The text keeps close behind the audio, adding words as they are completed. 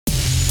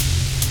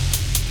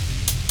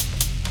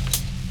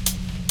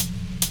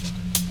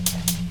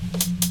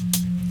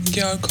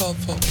Gel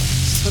kalfa.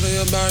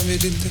 Saraya haber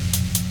verildi.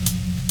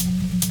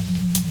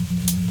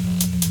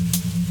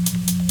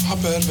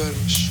 Haber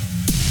vermiş.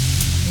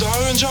 Daha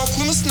önce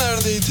aklınız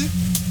neredeydi?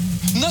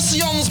 Nasıl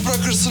yalnız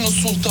bırakırsınız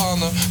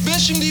sultanı? Ben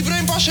şimdi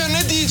İbrahim Paşa'ya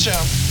ne diyeceğim?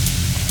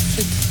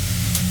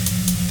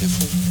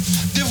 Defolun.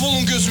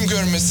 Defolun, gözüm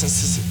görmesin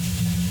sizi.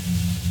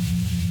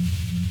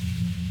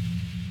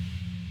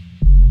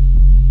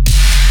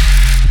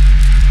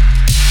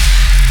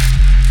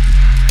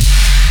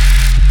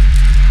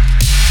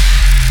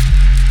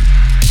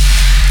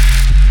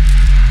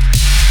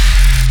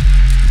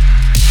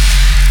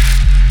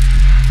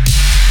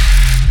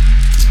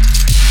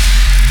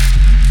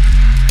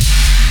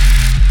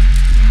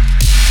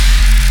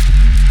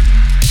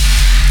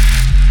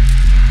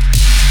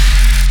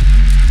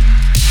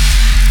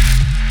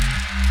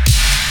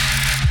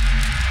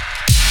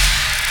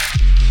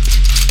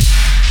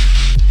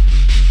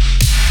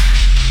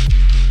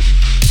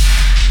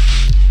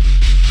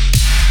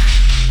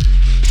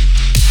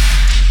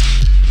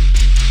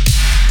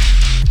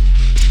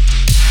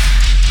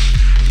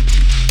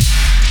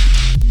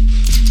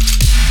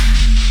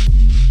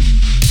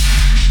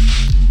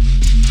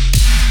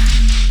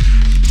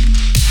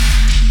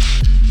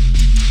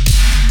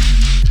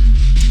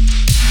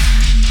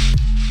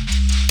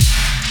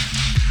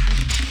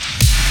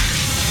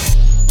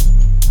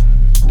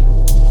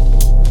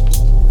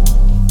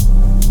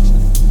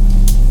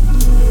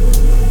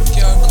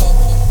 Gel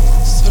kalfa.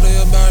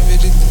 Saraya haber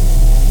verildi.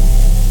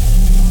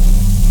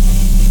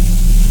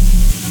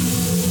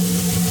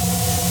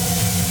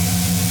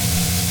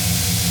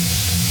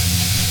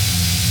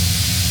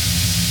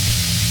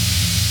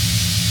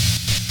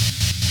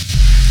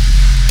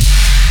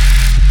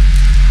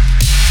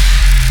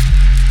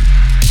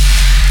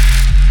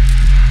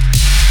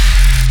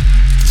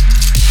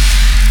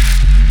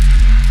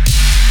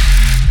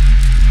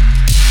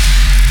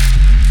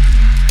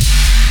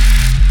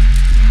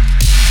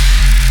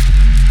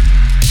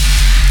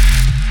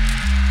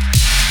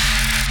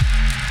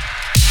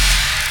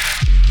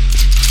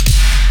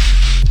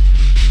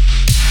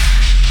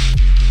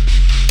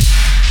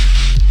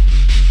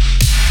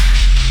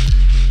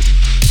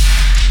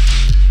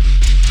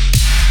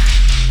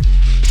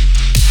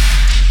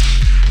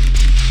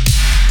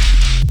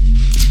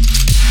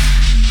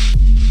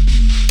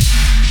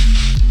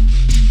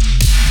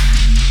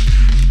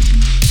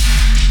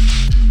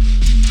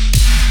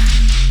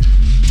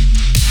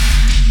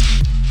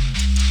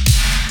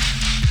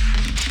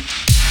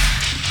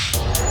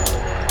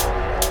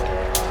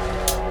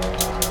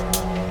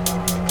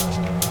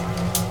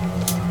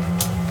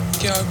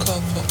 Gel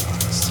kalfa.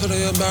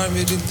 Saraya haber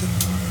verildi.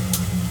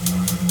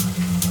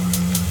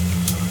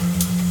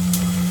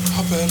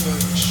 Haber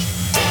vermiş.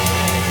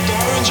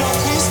 Daha önce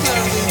aklınız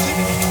neredeydi?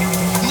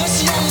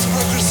 Nasıl yalnız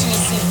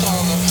bırakırsınız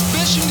sultanı?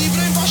 Ben şimdi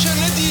İbrahim Paşa'ya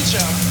ne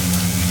diyeceğim?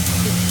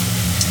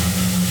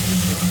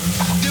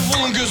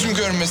 Defolun, gözüm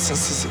görmesin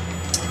sizi.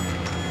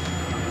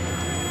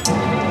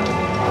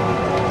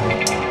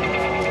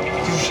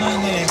 Gülşah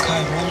nereye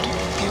kayboldu?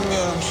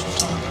 Bilmiyorum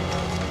sultanım.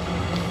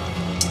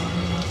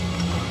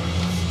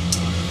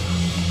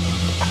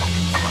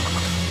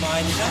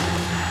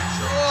 Validem?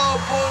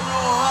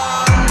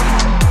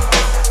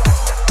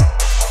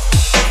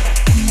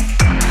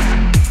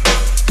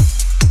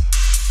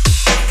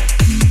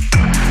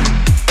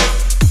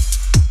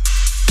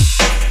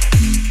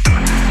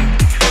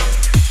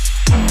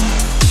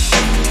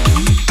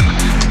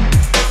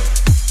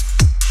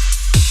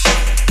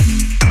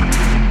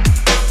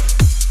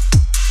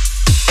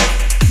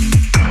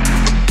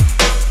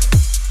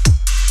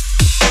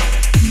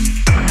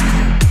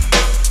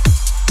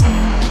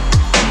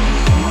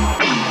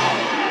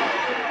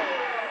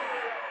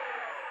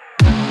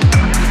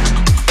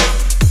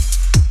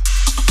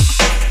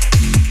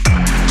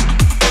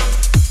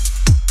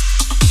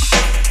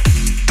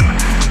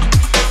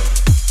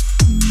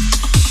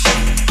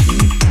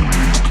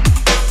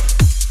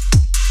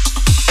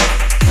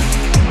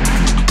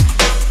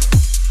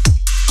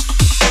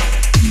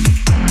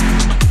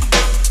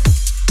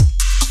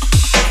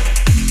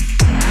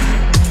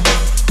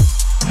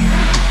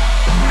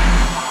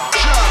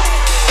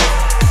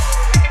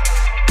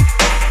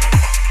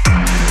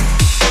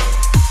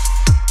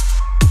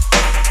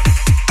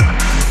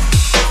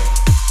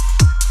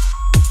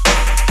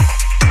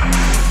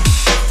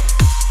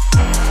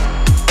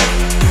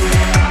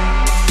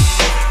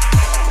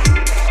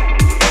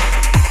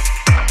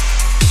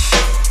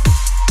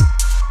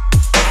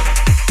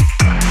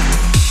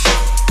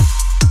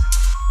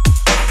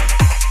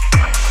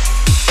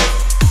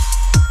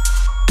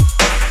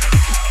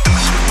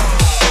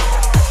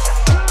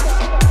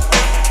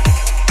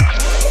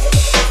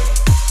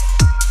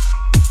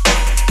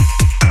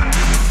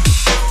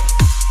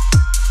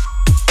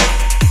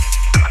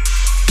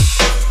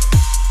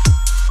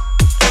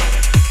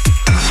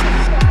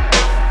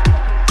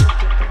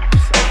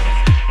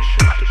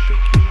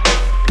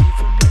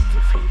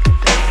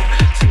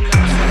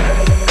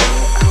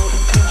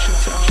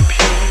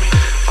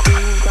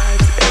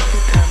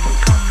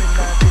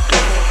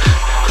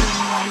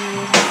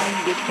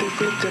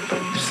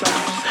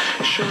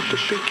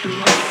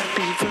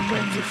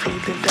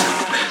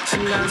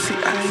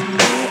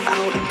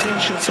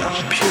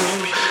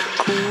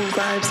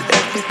 vibes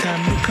every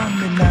time you come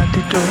in out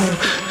the door.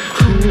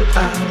 Cool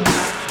out,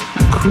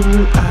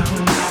 cool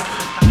out.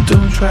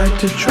 Don't try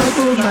to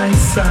trouble my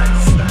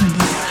sound.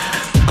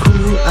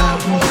 Cool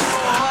out,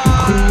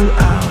 cool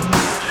out.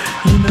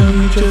 You know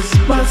you just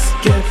must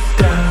get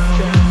down.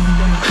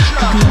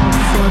 Love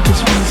for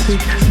this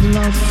music,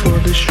 love for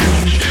the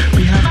street.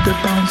 We have to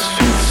bounce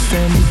feet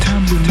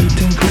anytime we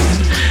meet and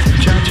greet.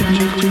 Judge and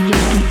make you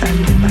ready and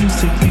the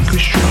music make you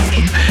strong.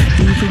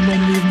 Even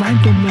when we ride,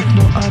 don't make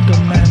no other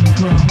man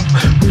wrong.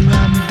 We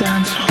run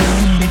dance hall,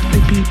 make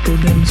the people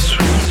them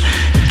sweet.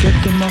 Get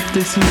them off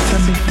the seats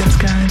and make them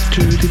skies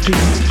to the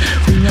beat.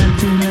 We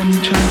ranting and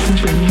chanting,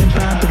 bringing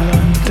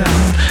Babylon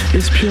down.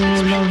 It's pure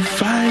love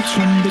vibes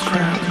from the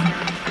crowd.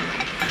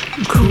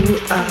 Cool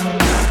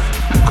out,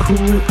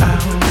 cool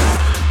out.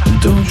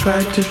 Don't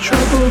try to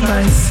trouble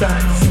my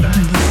sound.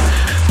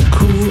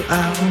 Cool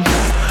out,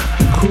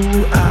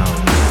 cool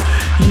out.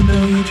 You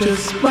know you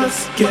just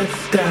must get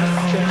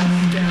down.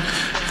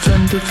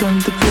 Thunder from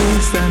the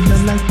bass and the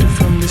lighter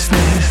from the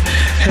snares.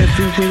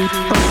 Heavyweight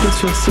buckles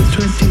just for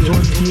 20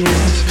 odd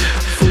years.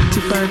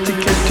 45 to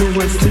get to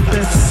what's the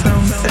best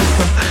sound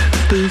ever.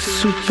 They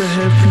super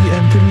heavy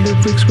and the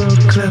lyrics well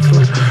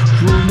clever.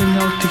 Rolling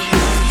out the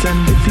hits and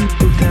the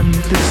people them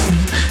listen.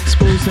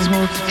 Exposing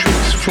all the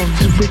tricks from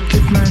the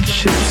wicked man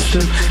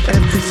shifter.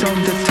 Every song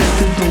that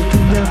tested know we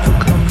never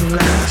come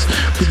last.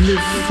 We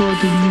live for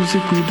the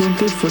music, we don't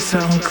live for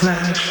sound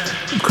clash.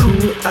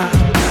 Cool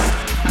out,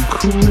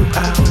 cool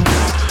out.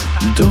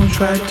 Don't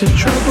try to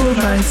trouble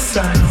my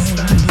sound.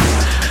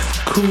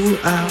 Cool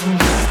out,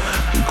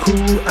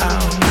 cool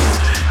out.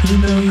 You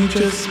know you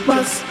just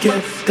must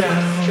get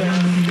down.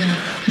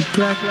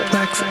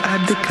 Blacks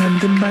addict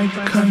and the mic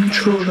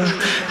controller.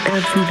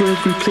 Everywhere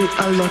we play,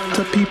 a lot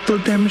of people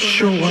them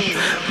show up.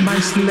 My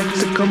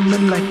selector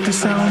coming like the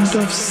sound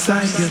of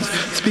science.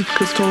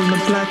 Speakers told the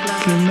black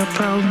in a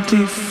proud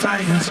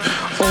defiance.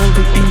 All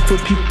the evil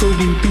people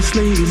will be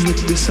slaying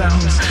with the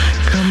sounds.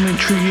 Coming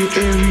through your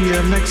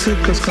area like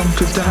circus come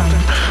to down.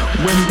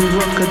 When we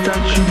rock a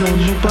dance, you know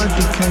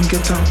nobody can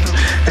get out.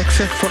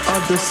 Except for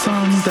other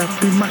songs that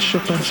we mash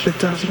up and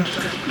spit out.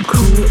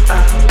 Cool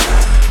out,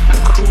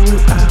 cool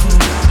out.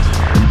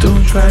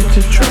 Don't try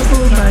to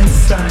trouble my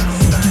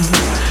sound.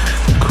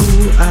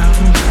 Cool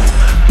out,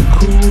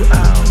 cool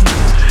out.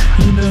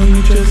 You know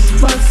you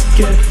just must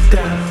get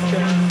down.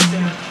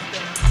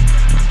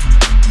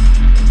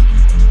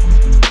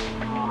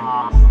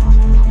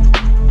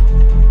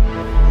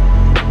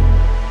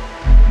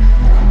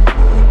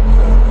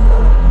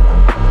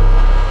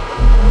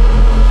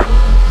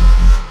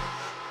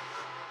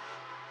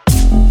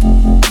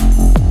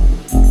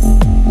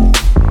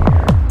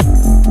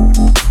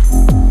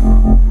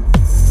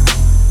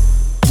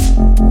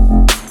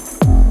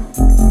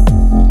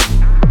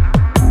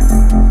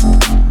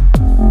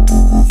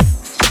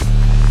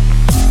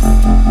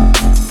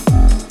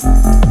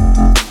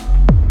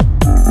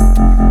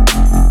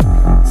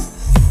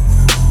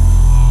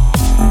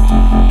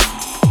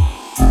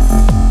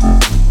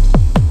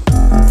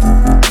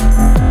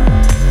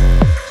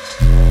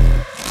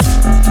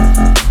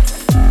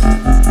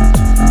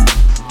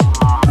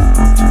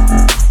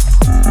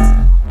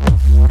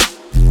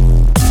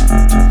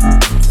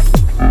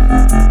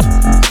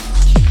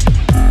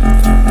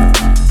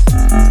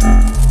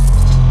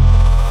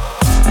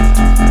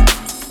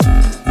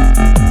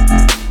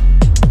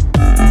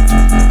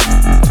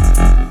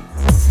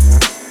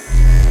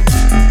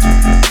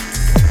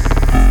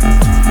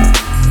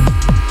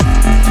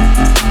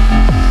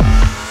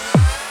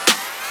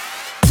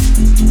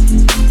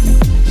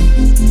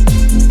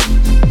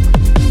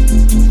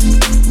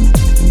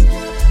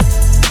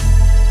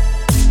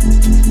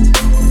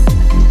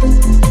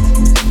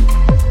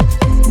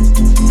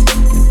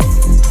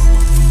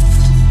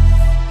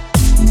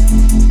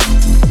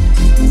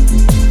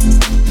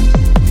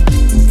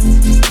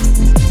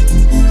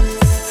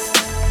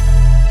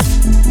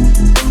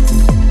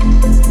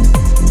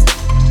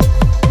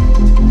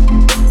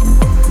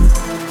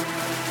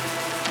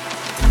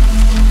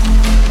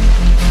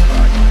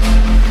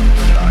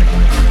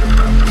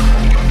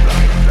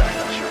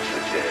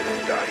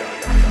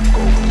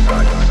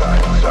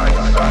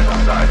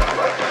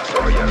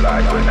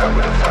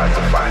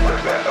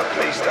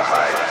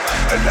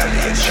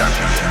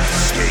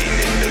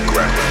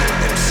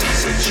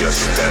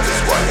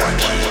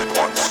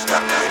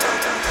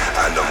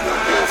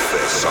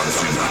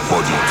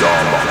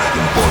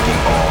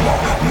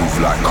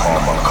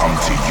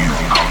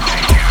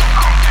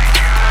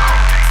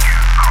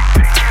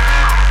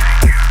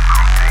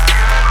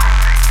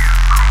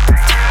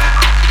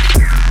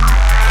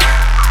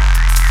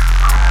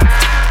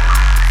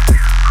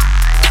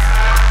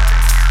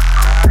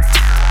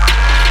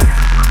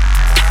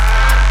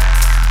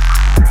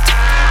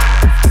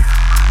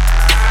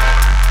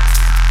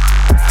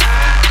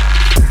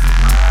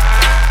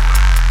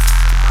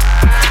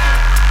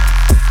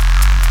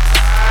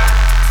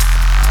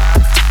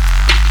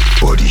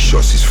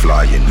 shots is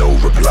flying, no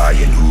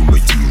replying. Whom are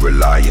you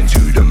relying?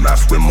 Do the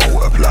math, we're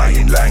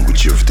multiplying.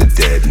 Language of the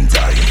dead and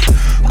dying.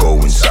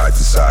 Going side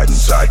to side,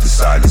 inside the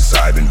silence,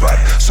 silent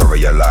vibe.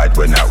 Sorry I lied,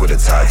 went out with the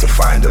tide to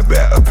find a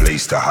better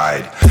place to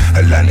hide.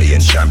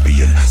 Atlantean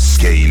champion,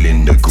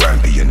 scaling the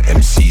Grampian.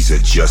 MCs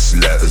are just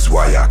letters,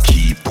 why I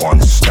keep on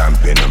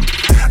stamping them.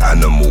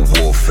 Animal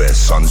warfare,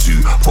 Sun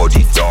Tzu,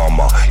 body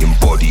dharma,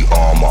 embody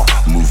armor.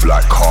 Move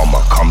like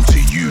karma, come to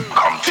you,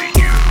 come to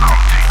you,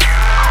 come to you.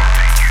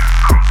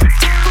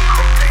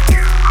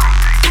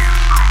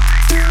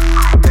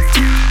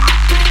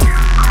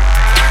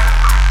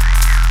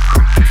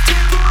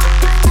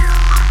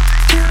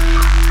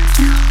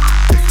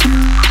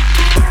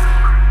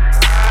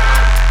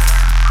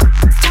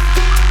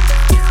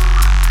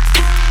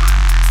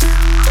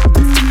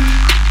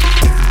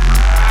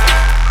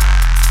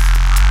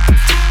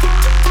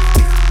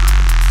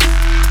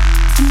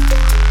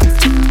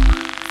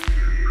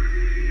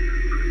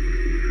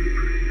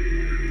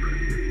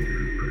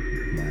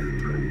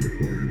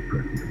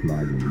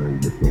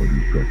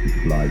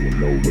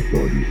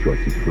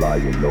 Shots is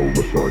flying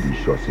over, shorty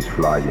shots is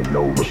flying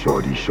over,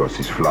 shorty shots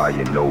is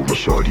flying over,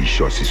 shorty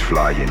shots is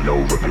flying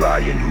over,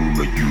 replying. Whom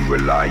are you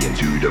relying?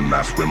 Do the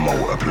math, we're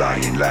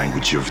multiplying.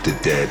 Language of the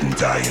dead and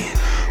dying.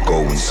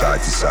 Going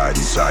side to side,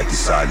 inside the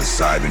silence,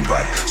 silent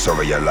vibe.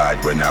 Sorry I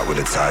lied, went out with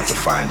the tide to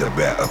find a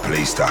better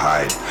place to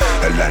hide.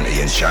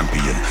 Atlantean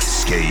champion,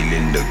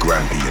 scaling the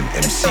Grampian.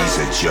 MCs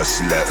are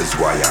just letters,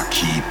 why I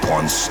keep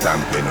on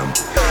stamping them.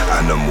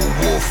 Animal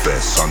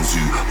warfare, Sun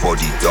Tzu,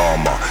 body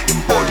dharma,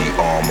 embody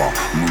armor.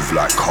 Move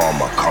like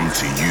karma, come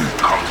to you,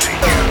 come to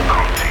you,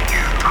 come to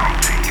you, come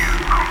to you,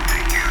 come to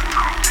you,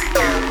 come to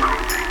you,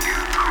 come to you,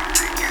 come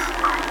to you,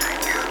 come to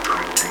you,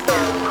 come to you,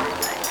 come to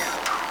you.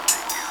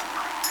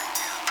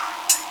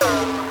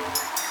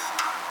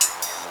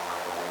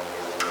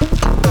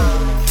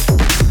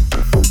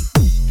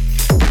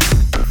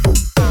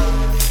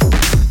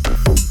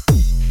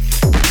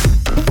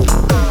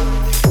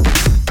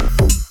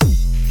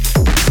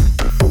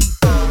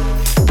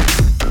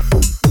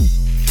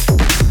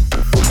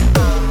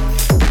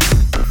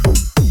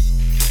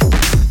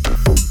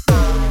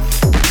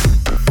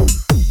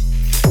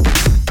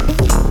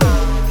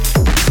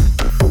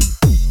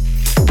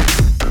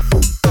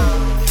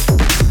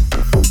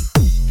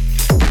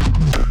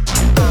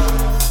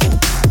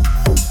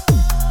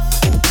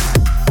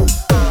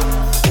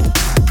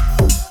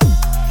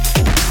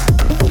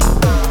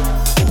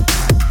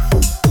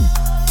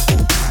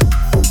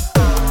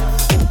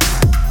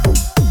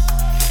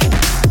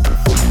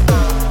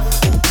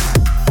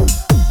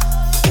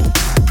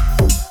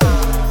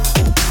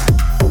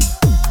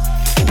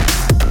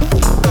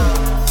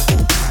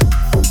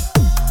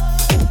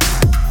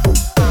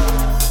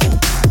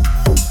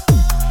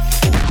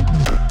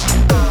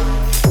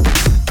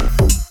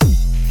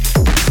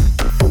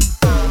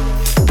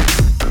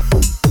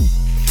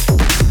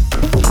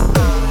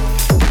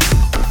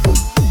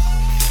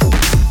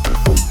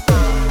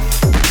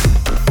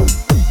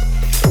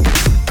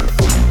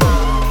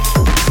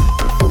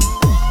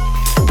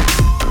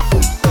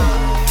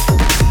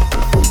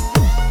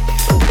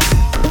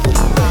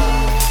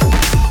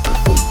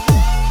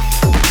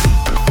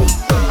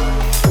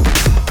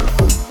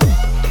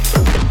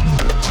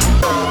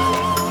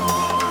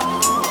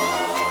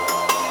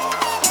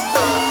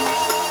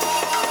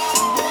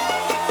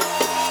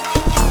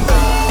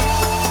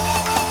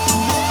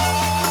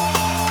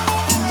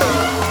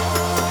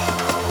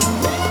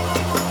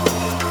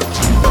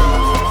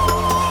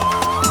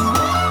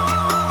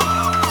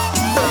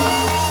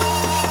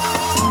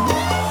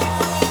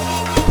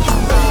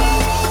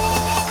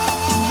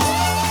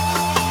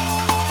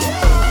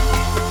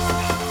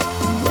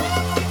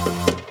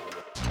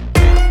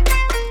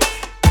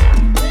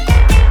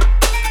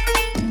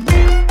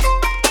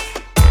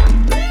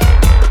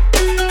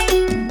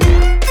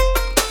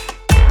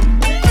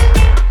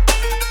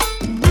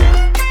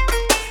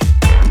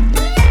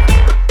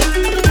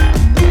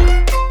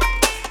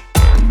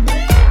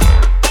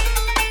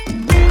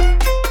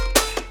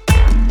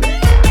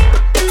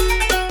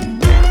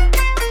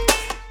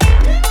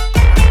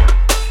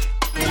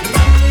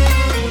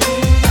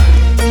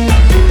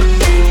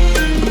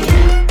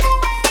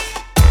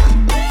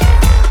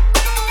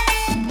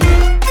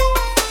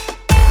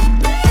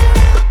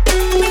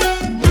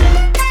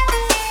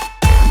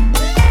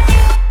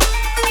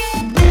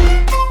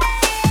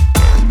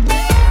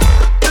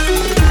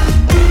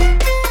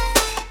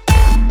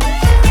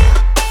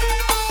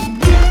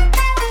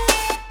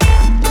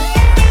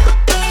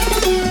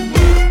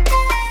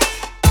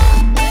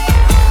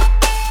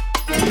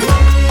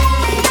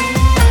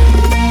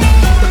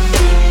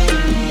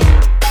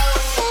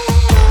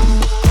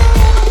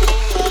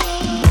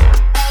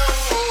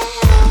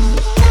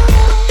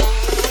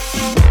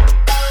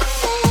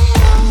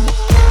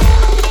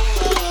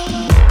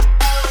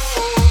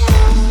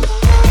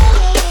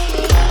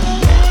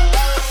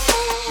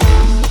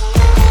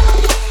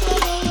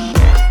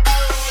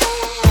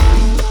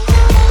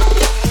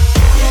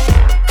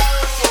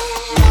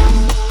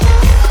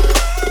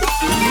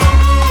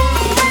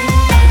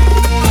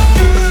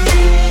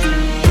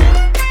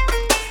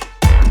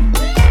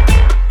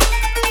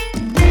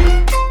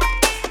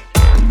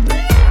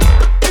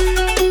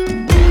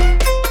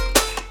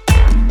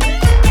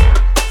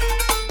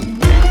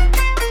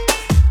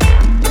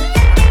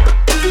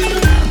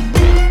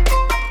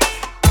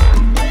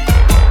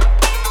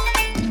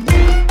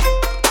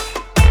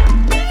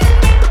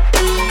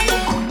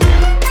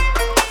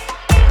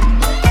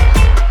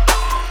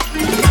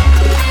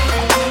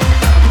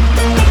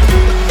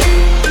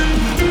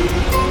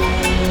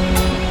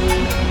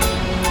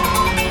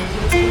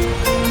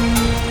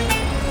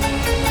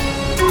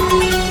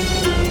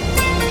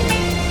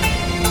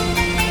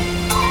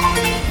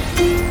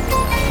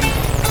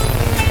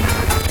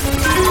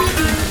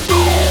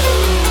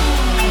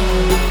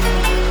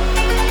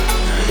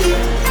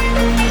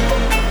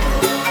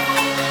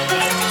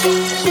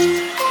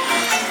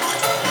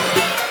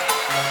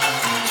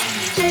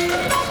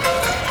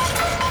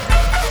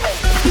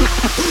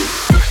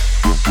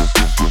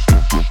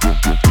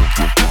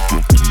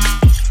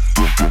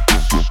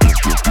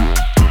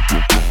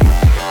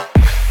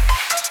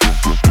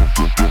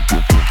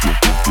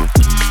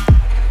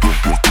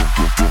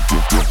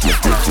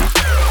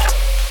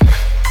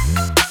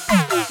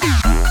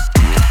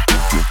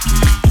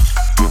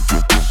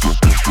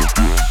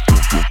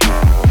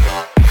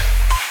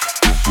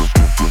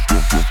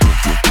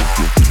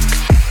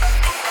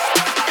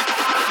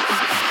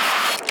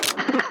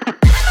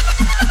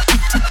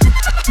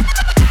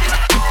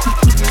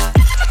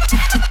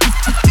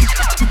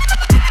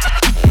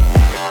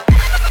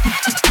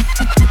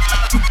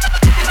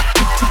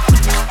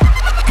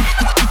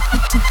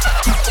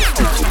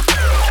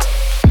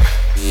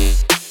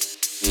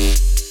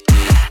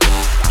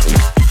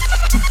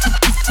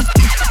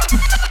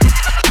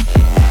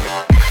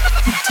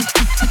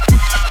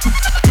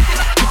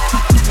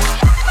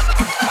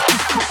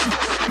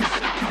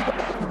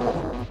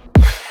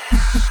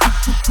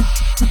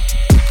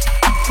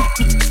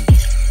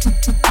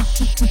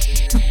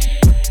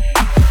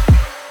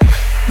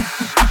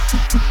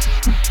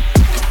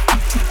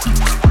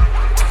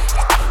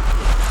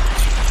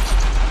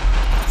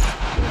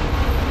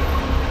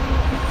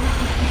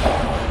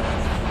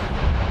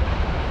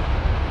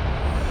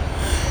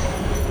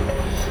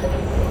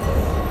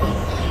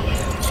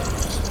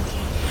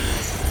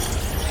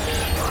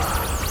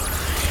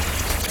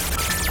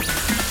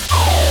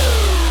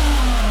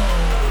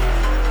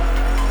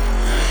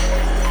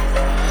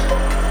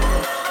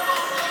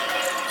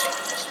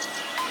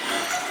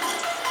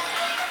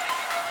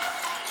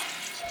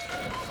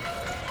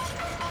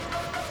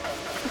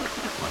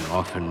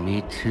 often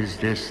meets his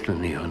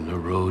destiny on the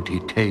road he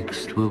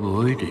takes to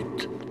avoid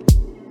it.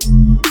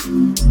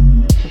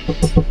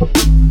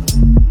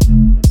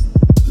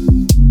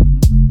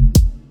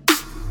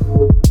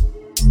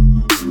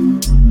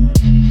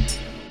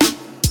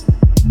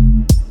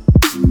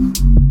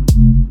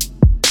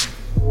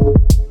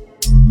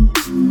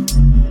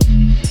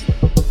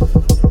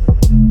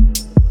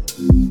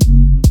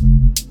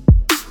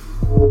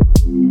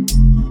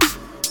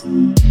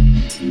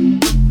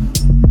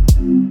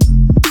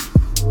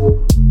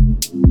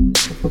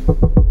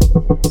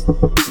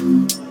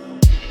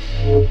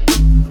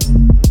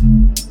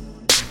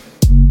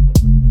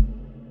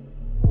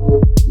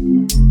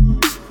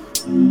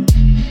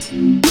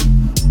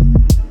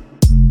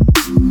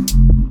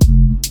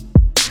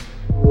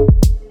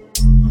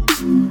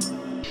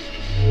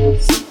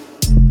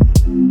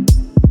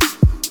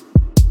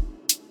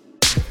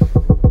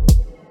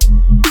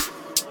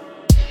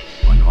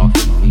 One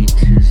often meets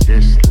his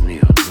destiny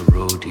on the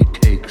road he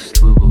takes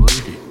to avoid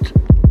it.